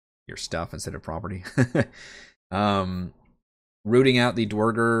your stuff instead of property. Rooting out the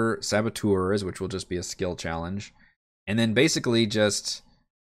Dwarger saboteurs, which will just be a skill challenge, and then basically just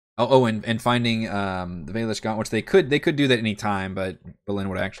and finding the Vaelish Gaunt, which they could do that any time, but Berlin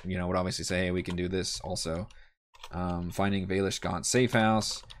would actually would obviously say, hey, we can do this also. Finding Vaelish Gaunt safe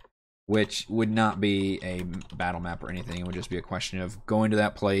house, which would not be a battle map or anything. It would just be a question of going to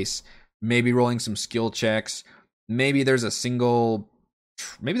that place, maybe rolling some skill checks. Maybe there's a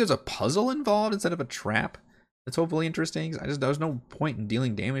puzzle involved instead of a trap. That's hopefully interesting. There's no point in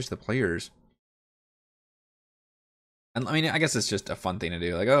dealing damage to the players. And I mean, I guess it's just a fun thing to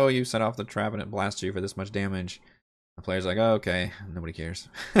do. Like, oh, you set off the trap and it blasts you for this much damage. The player's like, oh, okay, nobody cares.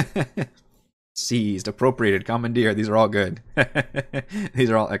 Seized, appropriated, commandeered. These are all good. These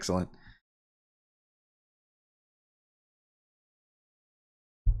are all excellent.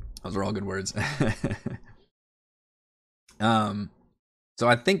 Those are all good words. So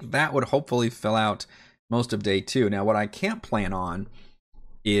I think that would hopefully fill out most of day 2. Now, what I can't plan on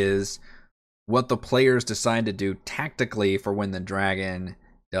is what the players decide to do tactically for when the dragon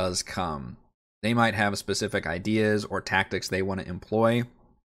does come. they might have specific ideas or tactics they want to employ.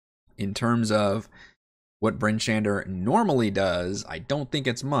 In terms of what Bryn Shander normally does, I don't think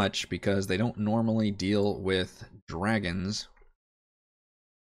it's much because they don't normally deal with dragons.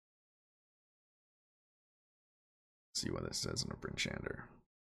 Let's see what this says in a Bryn Shander.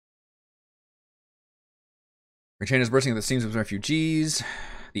 Bryn Shander is bursting at the seams with refugees.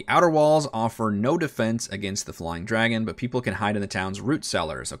 The outer walls offer no defense against the flying dragon, but people can hide in the town's root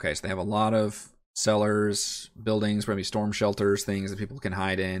cellars. Okay, so they have a lot of cellars, buildings, maybe storm shelters, things that people can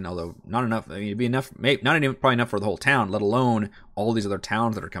hide in, although not enough. I mean, it'd be enough, not even probably enough for the whole town, let alone all these other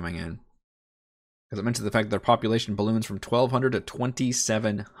towns that are coming in. Because it mentions the fact that their population balloons from 1,200 to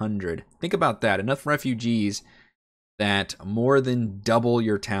 2,700. Think about that. Enough refugees that more than double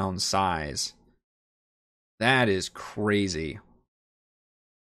your town's size. That is crazy.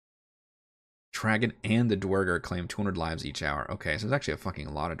 Dragon and the Dwerger claim 200 lives each hour. Okay, so there's actually a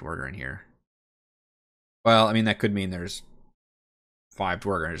fucking lot of Dwerger in here. Well, I mean, that could mean there's 5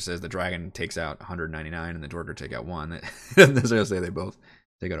 Dwerger. It says the dragon takes out 199 and the Dwerger take out 1. It doesn't necessarily say they both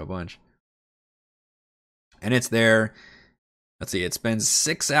take out a bunch. And it's there. Let's see, it spends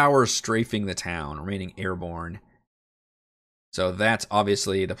 6 hours strafing the town, remaining airborne. So that's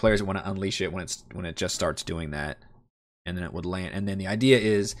obviously the players want to unleash it when it just starts doing that. And then it would land. And then the idea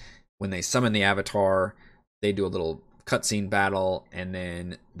is when they summon the avatar, they do a little cutscene battle, and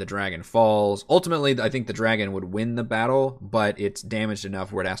then the dragon falls. Ultimately, I think the dragon would win the battle, but it's damaged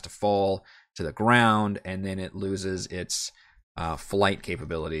enough where it has to fall to the ground, and then it loses its flight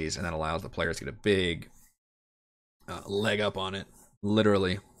capabilities, and that allows the players to get a big leg up on it,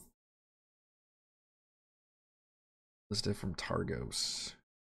 literally. Listed from Targos.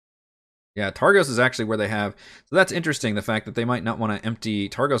 Yeah, Targos is actually where they have... So that's interesting, the fact that they might not want to empty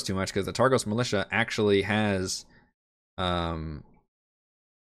Targos too much, because the Targos militia actually has... reduce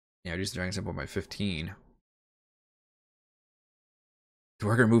the dragon symbol by 15.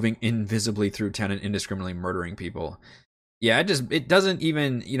 Dwerger moving invisibly through town and indiscriminately murdering people. Yeah, it doesn't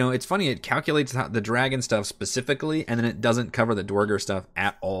even... it's funny, it calculates the dragon stuff specifically, and then it doesn't cover the Dwerger stuff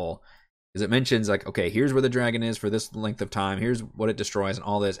at all. Because it mentions, like, okay, here's where the dragon is for this length of time, here's what it destroys and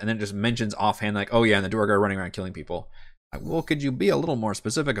all this, and then it just mentions offhand, like, oh yeah, and the Dwerger are running around killing people. Like, well, could you be a little more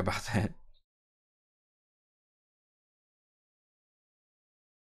specific about that?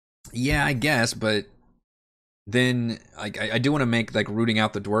 Yeah, I guess, but then I do want to make, like, rooting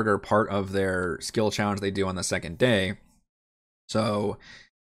out the Dwerger part of their skill challenge they do on the second day. So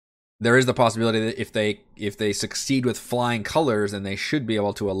there is the possibility that if they succeed with flying colors, then they should be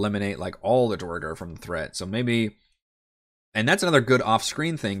able to eliminate, like, all the Dwerger from the threat. So maybe, and that's another good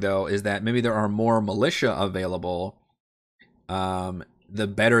off-screen thing, though, is that maybe there are more militia available. The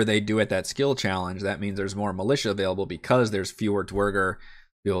better they do at that skill challenge, that means there's more militia available because there's fewer Dwerger to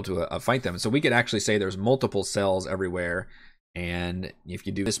be able to fight them. So we could actually say there's multiple cells everywhere, and if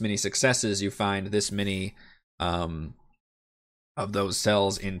you do this many successes, you find this many of those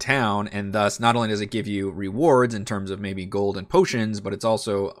cells in town, and thus not only does it give you rewards in terms of maybe gold and potions, but it's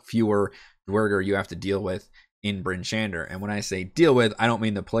also fewer Dwerger you have to deal with in Bryn Shander. And when I say deal with, I don't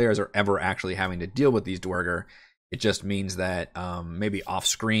mean the players are ever actually having to deal with these Dwerger. It just means that maybe off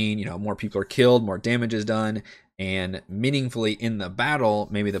screen, more people are killed, more damage is done, and meaningfully in the battle,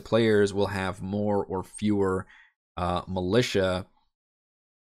 maybe the players will have more or fewer militia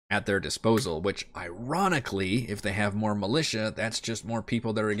at their disposal, which ironically, if they have more militia, that's just more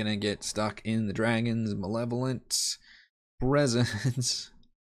people that are going to get stuck in the dragon's malevolent presence.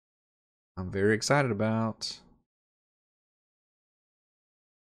 I'm very excited about.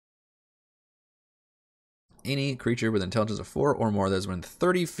 Any creature with intelligence of 4 or more that's within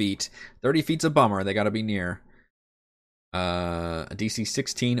 30 feet. 30 feet's a bummer. They got to be near. A DC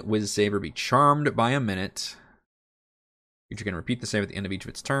 16 Wiz save or be charmed by a minute. Creature can repeat the save at the end of each of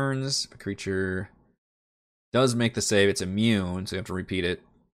its turns. If a creature does make the save, it's immune, so you have to repeat it.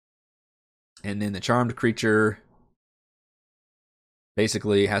 And then the charmed creature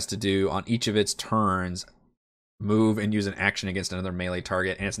basically has to do, on each of its turns, move and use an action against another melee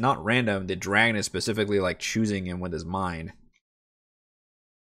target. And it's not random. The dragon is specifically, like, choosing him with his mind,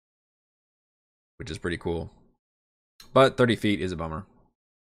 which is pretty cool. But 30 feet is a bummer.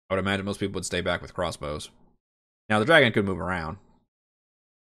 I would imagine most people would stay back with crossbows. Now, the dragon could move around.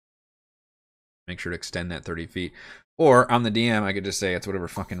 Make sure to extend that 30 feet. Or, I'm the DM, I could just say it's whatever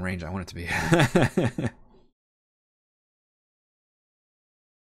fucking range I want it to be.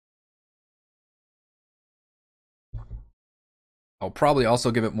 I'll probably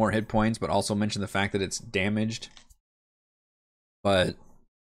also give it more hit points, but also mention the fact that it's damaged. But,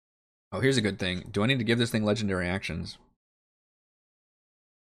 oh, here's a good thing. Do I need to give this thing legendary actions?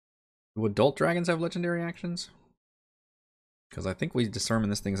 Do adult dragons have legendary actions? Because I think we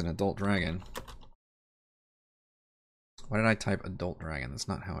determined this thing's an adult dragon. Why did I type adult dragon? That's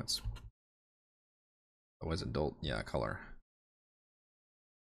not how it's... Oh, is adult? Yeah, color.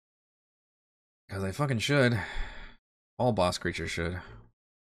 Because I fucking should. All boss creatures should.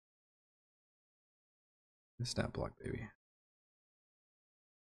 Stat block, baby.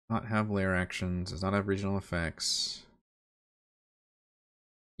 Not have layer actions. Does not have regional effects.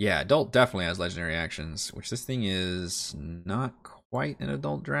 Yeah, adult definitely has legendary actions, which this thing is not quite an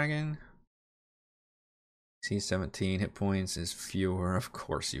adult dragon. C17 hit points is fewer. Of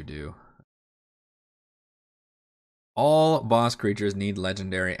course you do. All boss creatures need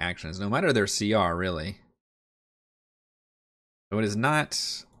legendary actions, no matter their CR, really. So it is not...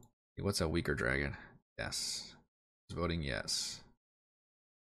 What's a weaker dragon? Yes. Voting yes.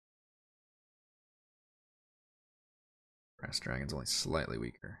 Brass dragon's only slightly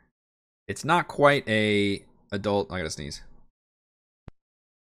weaker. It's not quite a adult... I gotta sneeze.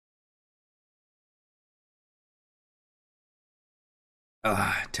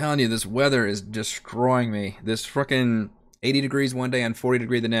 Telling you, this weather is destroying me. This frickin' 80 degrees one day and 40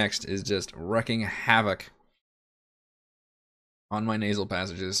 degrees the next is just wrecking havoc on my nasal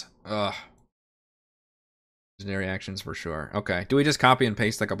passages. Ugh. Legendary actions for sure. Okay, do we just copy and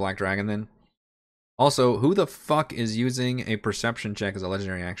paste like a black dragon then? Also, who the fuck is using a perception check as a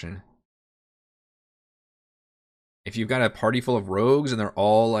legendary action? If you've got a party full of rogues and they're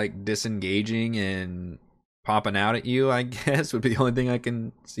all like disengaging and popping out at you, I guess would be the only thing I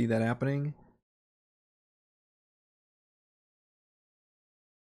can see that happening.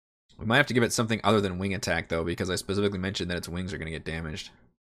 We might have to give it something other than wing attack though, because I specifically mentioned that its wings are going to get damaged.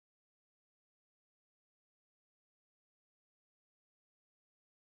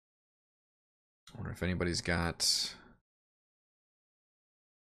 I wonder if anybody's got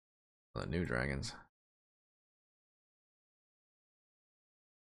the new dragons.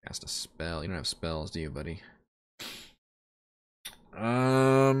 Cast a spell. You don't have spells, do you, buddy? We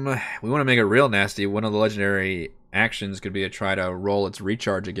want to make it real nasty. One of the legendary actions could be to try to roll its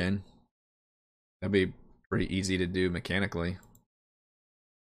recharge again. That'd be pretty easy to do mechanically.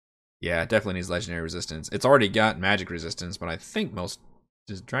 Yeah, it definitely needs legendary resistance. It's already got magic resistance, but I think most...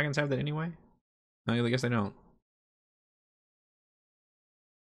 Does dragons have that anyway? No, I guess they don't.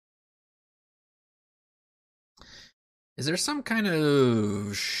 Is there some kind of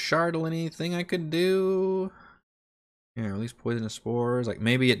Shardlin-y thing I could do? Yeah, release poisonous spores. Like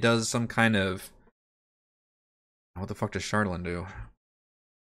maybe it does some kind of... What the fuck does Shardlin do?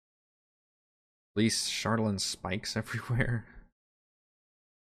 Release Shardlin spikes everywhere.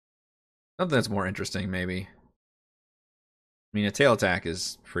 Something that's more interesting, maybe. I mean, a tail attack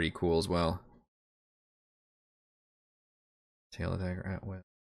is pretty cool as well. Tail attack or at will.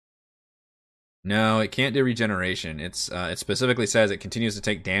 No, it can't do regeneration. It specifically says it continues to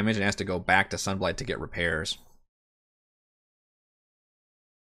take damage and has to go back to Sunblight to get repairs.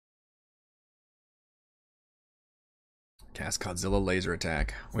 Cast Godzilla laser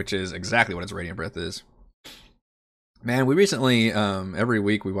attack, which is exactly what its Radiant Breath is. Man, we recently, every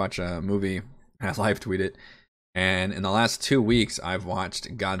week we watch a movie. I live tweet it. And in the last 2 weeks, I've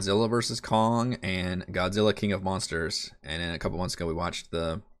watched Godzilla vs. Kong and Godzilla King of Monsters. And then a couple months ago, we watched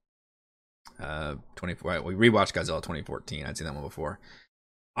the we rewatched Godzilla 2014. I'd seen that one before.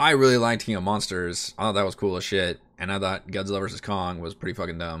 I really liked King of Monsters. I thought that was cool as shit. And I thought Godzilla vs. Kong was pretty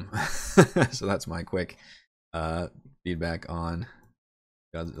fucking dumb. So that's my quick feedback on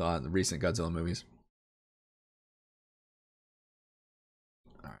the recent Godzilla movies.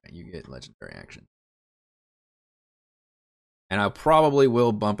 Alright, you get legendary action. And I probably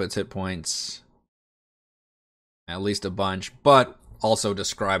will bump its hit points at least a bunch, but also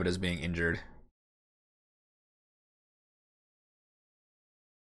describe it as being injured.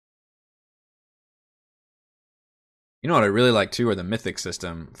 You know what I really like too are the mythic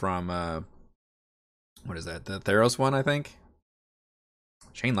system from what is that? The Theros one, I think.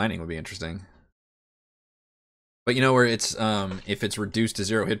 Chain Lightning would be interesting. But you know where it's if it's reduced to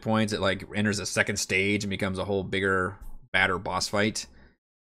 0 hit points, it like enters a second stage and becomes a whole bigger, badder boss fight.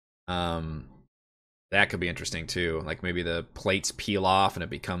 That could be interesting too. Like maybe the plates peel off and it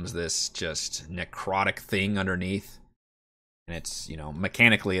becomes this just necrotic thing underneath. And it's, you know,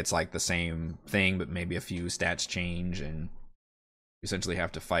 mechanically it's like the same thing, but maybe a few stats change and you essentially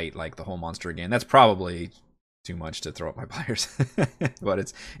have to fight like the whole monster again. That's probably too much to throw up my players.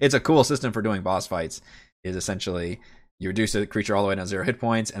 But it's a cool system for doing boss fights. Is essentially you reduce the creature all the way down to 0 hit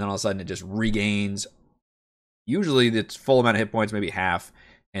points, and then all of a sudden it just regains usually its full amount of hit points, maybe half,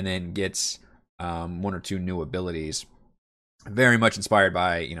 and then gets 1 or 2 new abilities. Very much inspired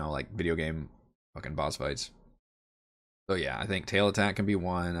by, you know, like video game fucking boss fights. So yeah, I think tail attack can be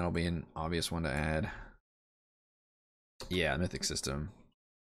one. That'll be an obvious one to add. Yeah, mythic system.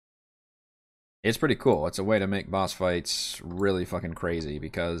 It's pretty cool. It's a way to make boss fights really fucking crazy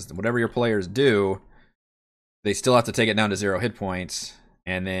because whatever your players do, they still have to take it down to 0 hit points,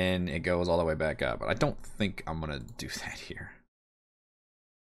 and then it goes all the way back up. But I don't think I'm gonna do that here.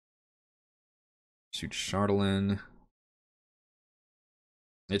 Shoot Chardalyn.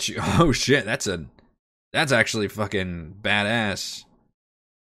 Oh shit, that's actually fucking badass.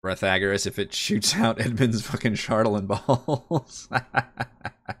 Pythagoras if it shoots out Edmund's fucking Chardalyn balls.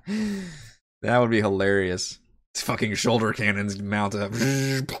 That would be hilarious. It's fucking shoulder cannons mount up.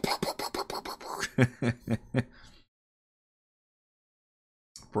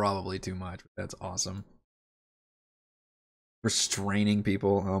 Probably too much, but that's awesome. Restraining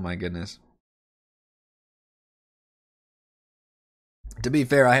people. Oh my goodness. To be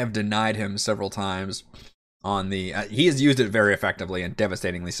fair, I have denied him several times on the. He has used it very effectively and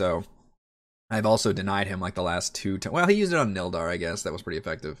devastatingly so. I've also denied him like the last 2 times. Well, he used it on Nildar, I guess. That was pretty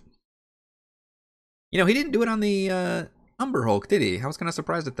effective. You know, he didn't do it on the Umber Hulk, did he? I was kind of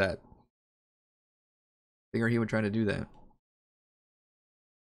surprised at that. Figure he would try to do that.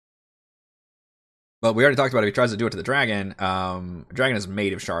 But we already talked about if he tries to do it to the dragon. Dragon is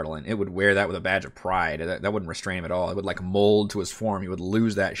made of Chardalyn. It would wear that with a badge of pride. That wouldn't restrain him at all. It would like mold to his form. He would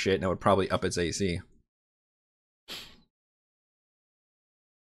lose that shit, and it would probably up its AC.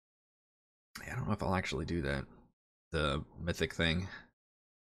 I don't know if I'll actually do that. The mythic thing.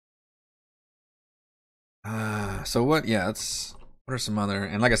 So what? Yeah, what are some other?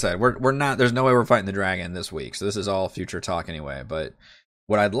 And like I said, we're not. There's no way we're fighting the dragon this week. So this is all future talk anyway. But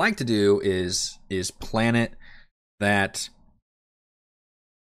what I'd like to do is plan it that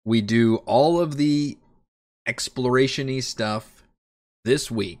we do all of the exploration-y stuff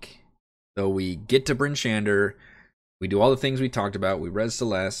this week. So we get to Bryn Shander, we do all the things we talked about. We res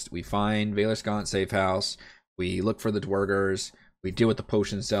Celeste, we find Valor Scant safe house, we look for the Dwergers, we deal with the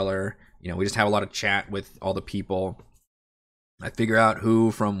potion seller. You know, we just have a lot of chat with all the people. I figure out who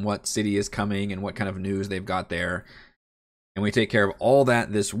from what city is coming and what kind of news they've got there. And we take care of all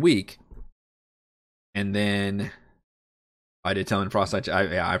that this week. And then I did tell him Frost.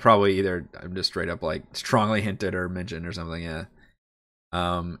 I probably I'm just straight up like strongly hinted or mentioned or something. Yeah.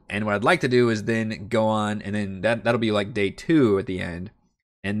 And what I'd like to do is then go on, and then that'll be like day 2 at the end,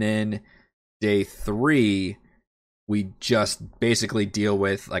 and then day 3 we just basically deal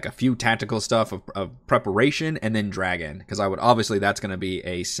with like a few tactical stuff of preparation, and then dragon, because I would obviously that's going to be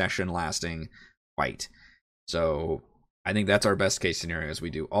a session lasting fight. So I think that's our best case scenario is we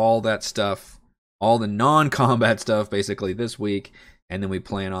do all that stuff, all the non-combat stuff basically this week, and then we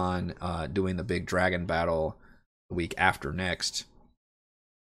plan on doing the big dragon battle the week after next.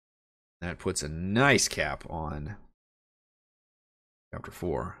 That puts a nice cap on chapter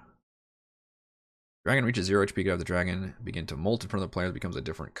 4. Dragon reaches 0 HP. Get out of the dragon. Begin to molt in front of the player. Becomes a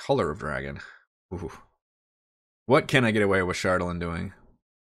different color of dragon. Ooh. What can I get away with Chardalyn doing?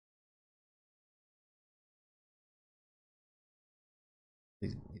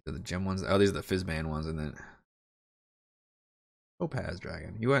 These are the gem ones. Oh, these are the Fizzband ones, and then Topaz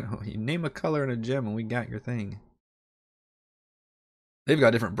dragon. You name a color and a gem, and we got your thing. They've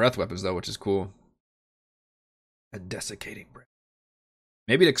got different breath weapons though, which is cool. A desiccating breath.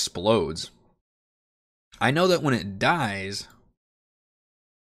 Maybe it explodes. I know that when it dies,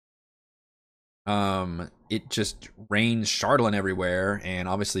 it just rains Chardalyn everywhere, and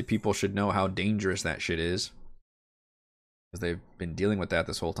obviously people should know how dangerous that shit is, because they've been dealing with that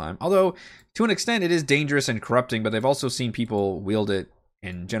this whole time. Although, to an extent, it is dangerous and corrupting, but they've also seen people wield it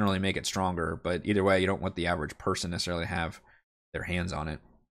and generally make it stronger. But either way, you don't want the average person necessarily have their hands on it.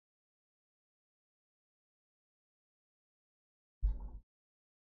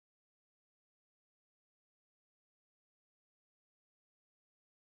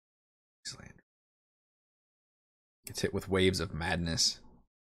 Gets hit with waves of madness.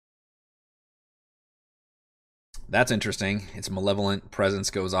 That's interesting. Its malevolent presence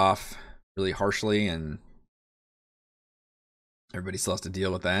goes off really harshly, and everybody still has to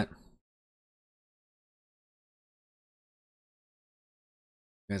deal with that.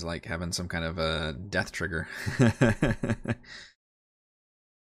 You guys like having some kind of a death trigger. A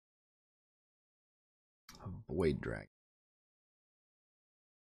Void Dragon.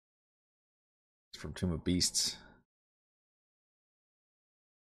 It's from Tomb of Beasts.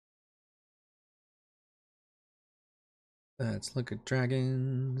 Let's look at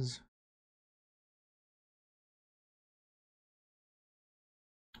dragons.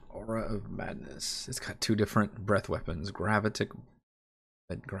 Aura of Madness. It's got 2 different breath weapons. Gravitic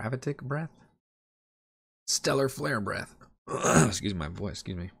breath? Stellar Flare Breath. Excuse my voice,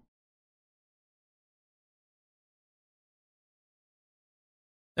 excuse me.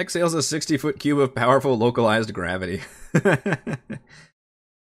 Exhales a 60-foot cube of powerful localized gravity.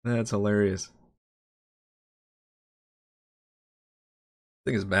 That's hilarious.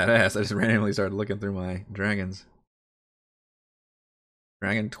 Thing is badass. I just randomly started looking through my dragons.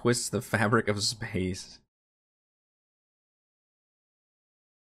 Dragon twists the fabric of space.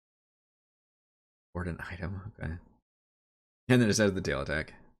 Important item. Okay. And then it says the tail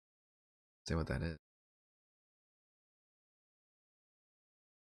attack. Say what that is.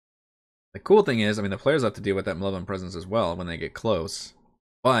 The cool thing is, I mean, the players have to deal with that Malevolent Presence as well when they get close.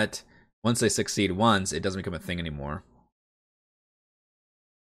 But once they succeed once, it doesn't become a thing anymore.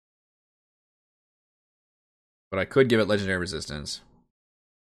 But I could give it legendary resistance.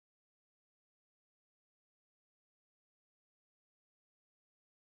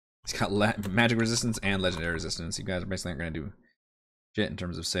 It's got magic resistance and legendary resistance. You guys are basically not going to do shit in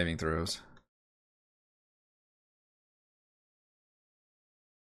terms of saving throws.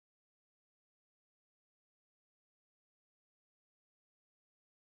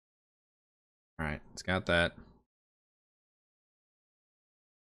 Alright, it's got that.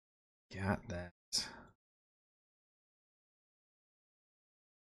 Got that.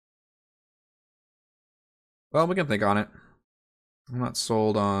 Well, we can think on it. I'm not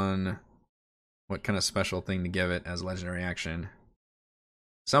sold on what kind of special thing to give it as legendary action.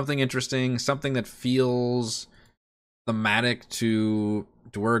 Something interesting, something that feels thematic to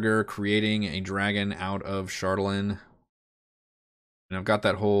Duergar creating a dragon out of Chardalyn. And I've got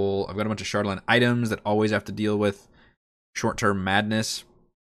a bunch of Chardalyn items that always have to deal with short-term madness.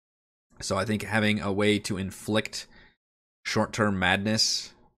 So I think having a way to inflict short-term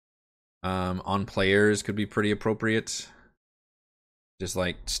madness on players could be pretty appropriate. Just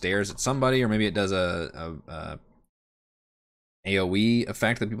like stares at somebody, or maybe it does a AoE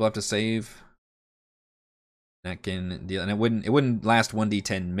effect that people have to save. That can deal, and it wouldn't last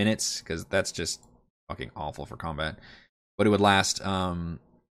 1d10 minutes because that's just fucking awful for combat. But it would last 1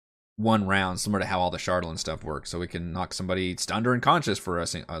 round, similar to how all the Chardalyn stuff works. So we can knock somebody stunned or unconscious for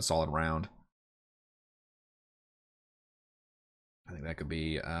a solid round. I think that could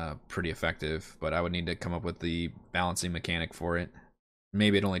be pretty effective, but I would need to come up with the balancing mechanic for it.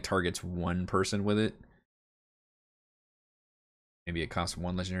 Maybe it only targets 1 person with it. Maybe it costs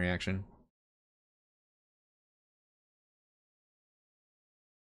 1 legendary action.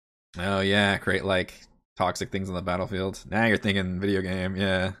 Oh yeah, create like toxic things on the battlefield. Now you're thinking video game,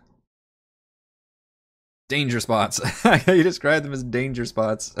 yeah. Danger spots. You described them as danger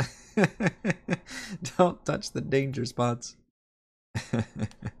spots. Don't touch the danger spots.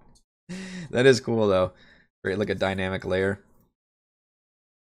 That is cool though. Create like a dynamic layer.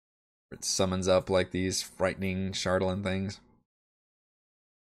 It summons up like these frightening Chardalyn things.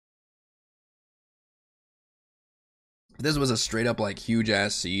 If this was a straight up like huge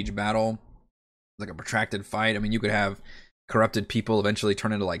ass siege battle, like a protracted fight, I mean, you could have corrupted people eventually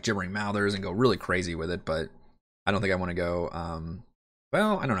turn into like gibbering mouthers and go really crazy with it, but I don't think I want to go.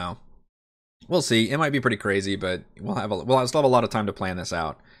 Well, I don't know. We'll see. It might be pretty crazy, but we'll still have a lot of time to plan this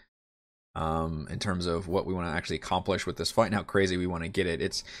out. In terms of what we want to actually accomplish with this fight and how crazy we want to get it.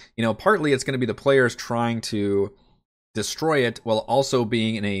 It's, partly it's going to be the players trying to destroy it while also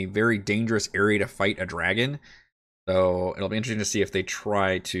being in a very dangerous area to fight a dragon. So it'll be interesting to see if they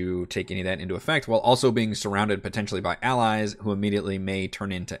try to take any of that into effect while also being surrounded potentially by allies who immediately may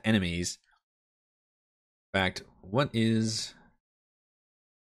turn into enemies. In fact, I've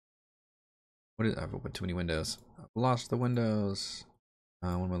opened too many windows. I've lost the windows. What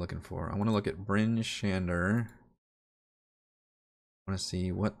am I looking for? I want to look at Bryn Shander. I want to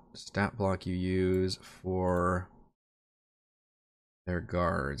see what stat block you use for their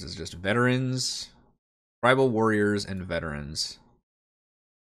guards. It's just veterans, tribal warriors, and veterans.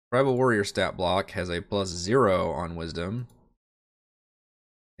 Tribal warrior stat block has a +0 on wisdom.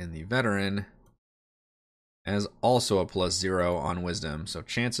 And the veteran has also a +0 on wisdom. So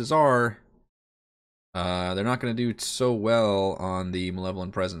chances are they're not going to do so well on the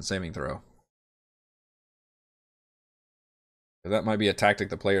Malevolent Presence saving throw. That might be a tactic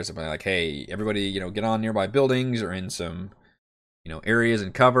the players have been like, hey, everybody, get on nearby buildings or in some, areas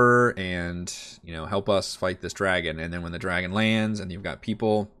and cover and, help us fight this dragon. And then when the dragon lands and you've got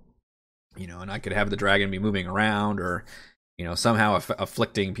people, and I could have the dragon be moving around or, somehow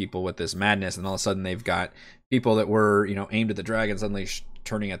afflicting people with this madness. And all of a sudden they've got people that were, aimed at the dragon suddenly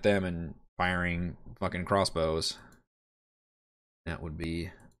turning at them and firing fucking crossbows. That would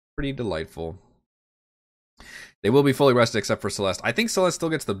be pretty delightful. They will be fully rested except for Celeste. I think Celeste still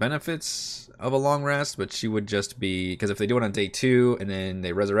gets the benefits of a long rest, but she would just be, because if they do it on day 2 and then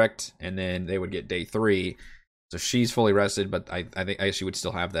they resurrect and then they would get day 3, so she's fully rested, but I think she would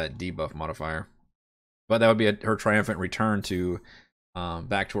still have that debuff modifier. But that would be her triumphant return to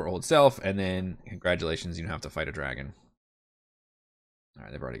back to her old self, and then congratulations, you don't have to fight a dragon. All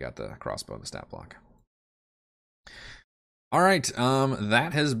right, they've already got the crossbow and the stat block. All right,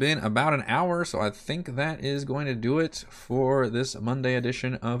 that has been about an hour, so I think that is going to do it for this Monday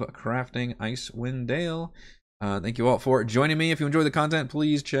edition of Crafting Icewind Dale. Thank you all for joining me. If you enjoy the content,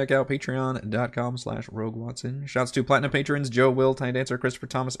 please check out patreon.com/RogueWatson. Shouts to Platinum patrons Joe, Will, Tiny Dancer, Christopher,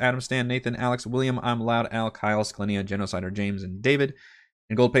 Thomas, Adam, Stan, Nathan, Alex, William, I'm Loud, Al, Kyle, Sclenia, Genocider, James, and David.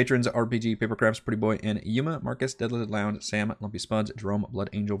 And gold patrons RPG, Papercrafts, Pretty Boy, and Yuma, Marcus, Deadlifted Lounge, Sam, Lumpy Spuds, Jerome, Blood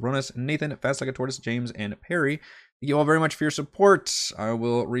Angel, Ronus, Nathan, Fast Like a Tortoise, James, and Perry. Thank you all very much for your support. I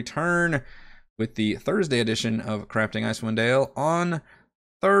will return with the Thursday edition of Crafting Icewind Dale on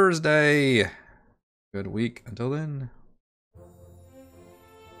Thursday. Good week until then.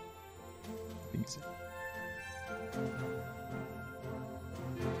 Peace.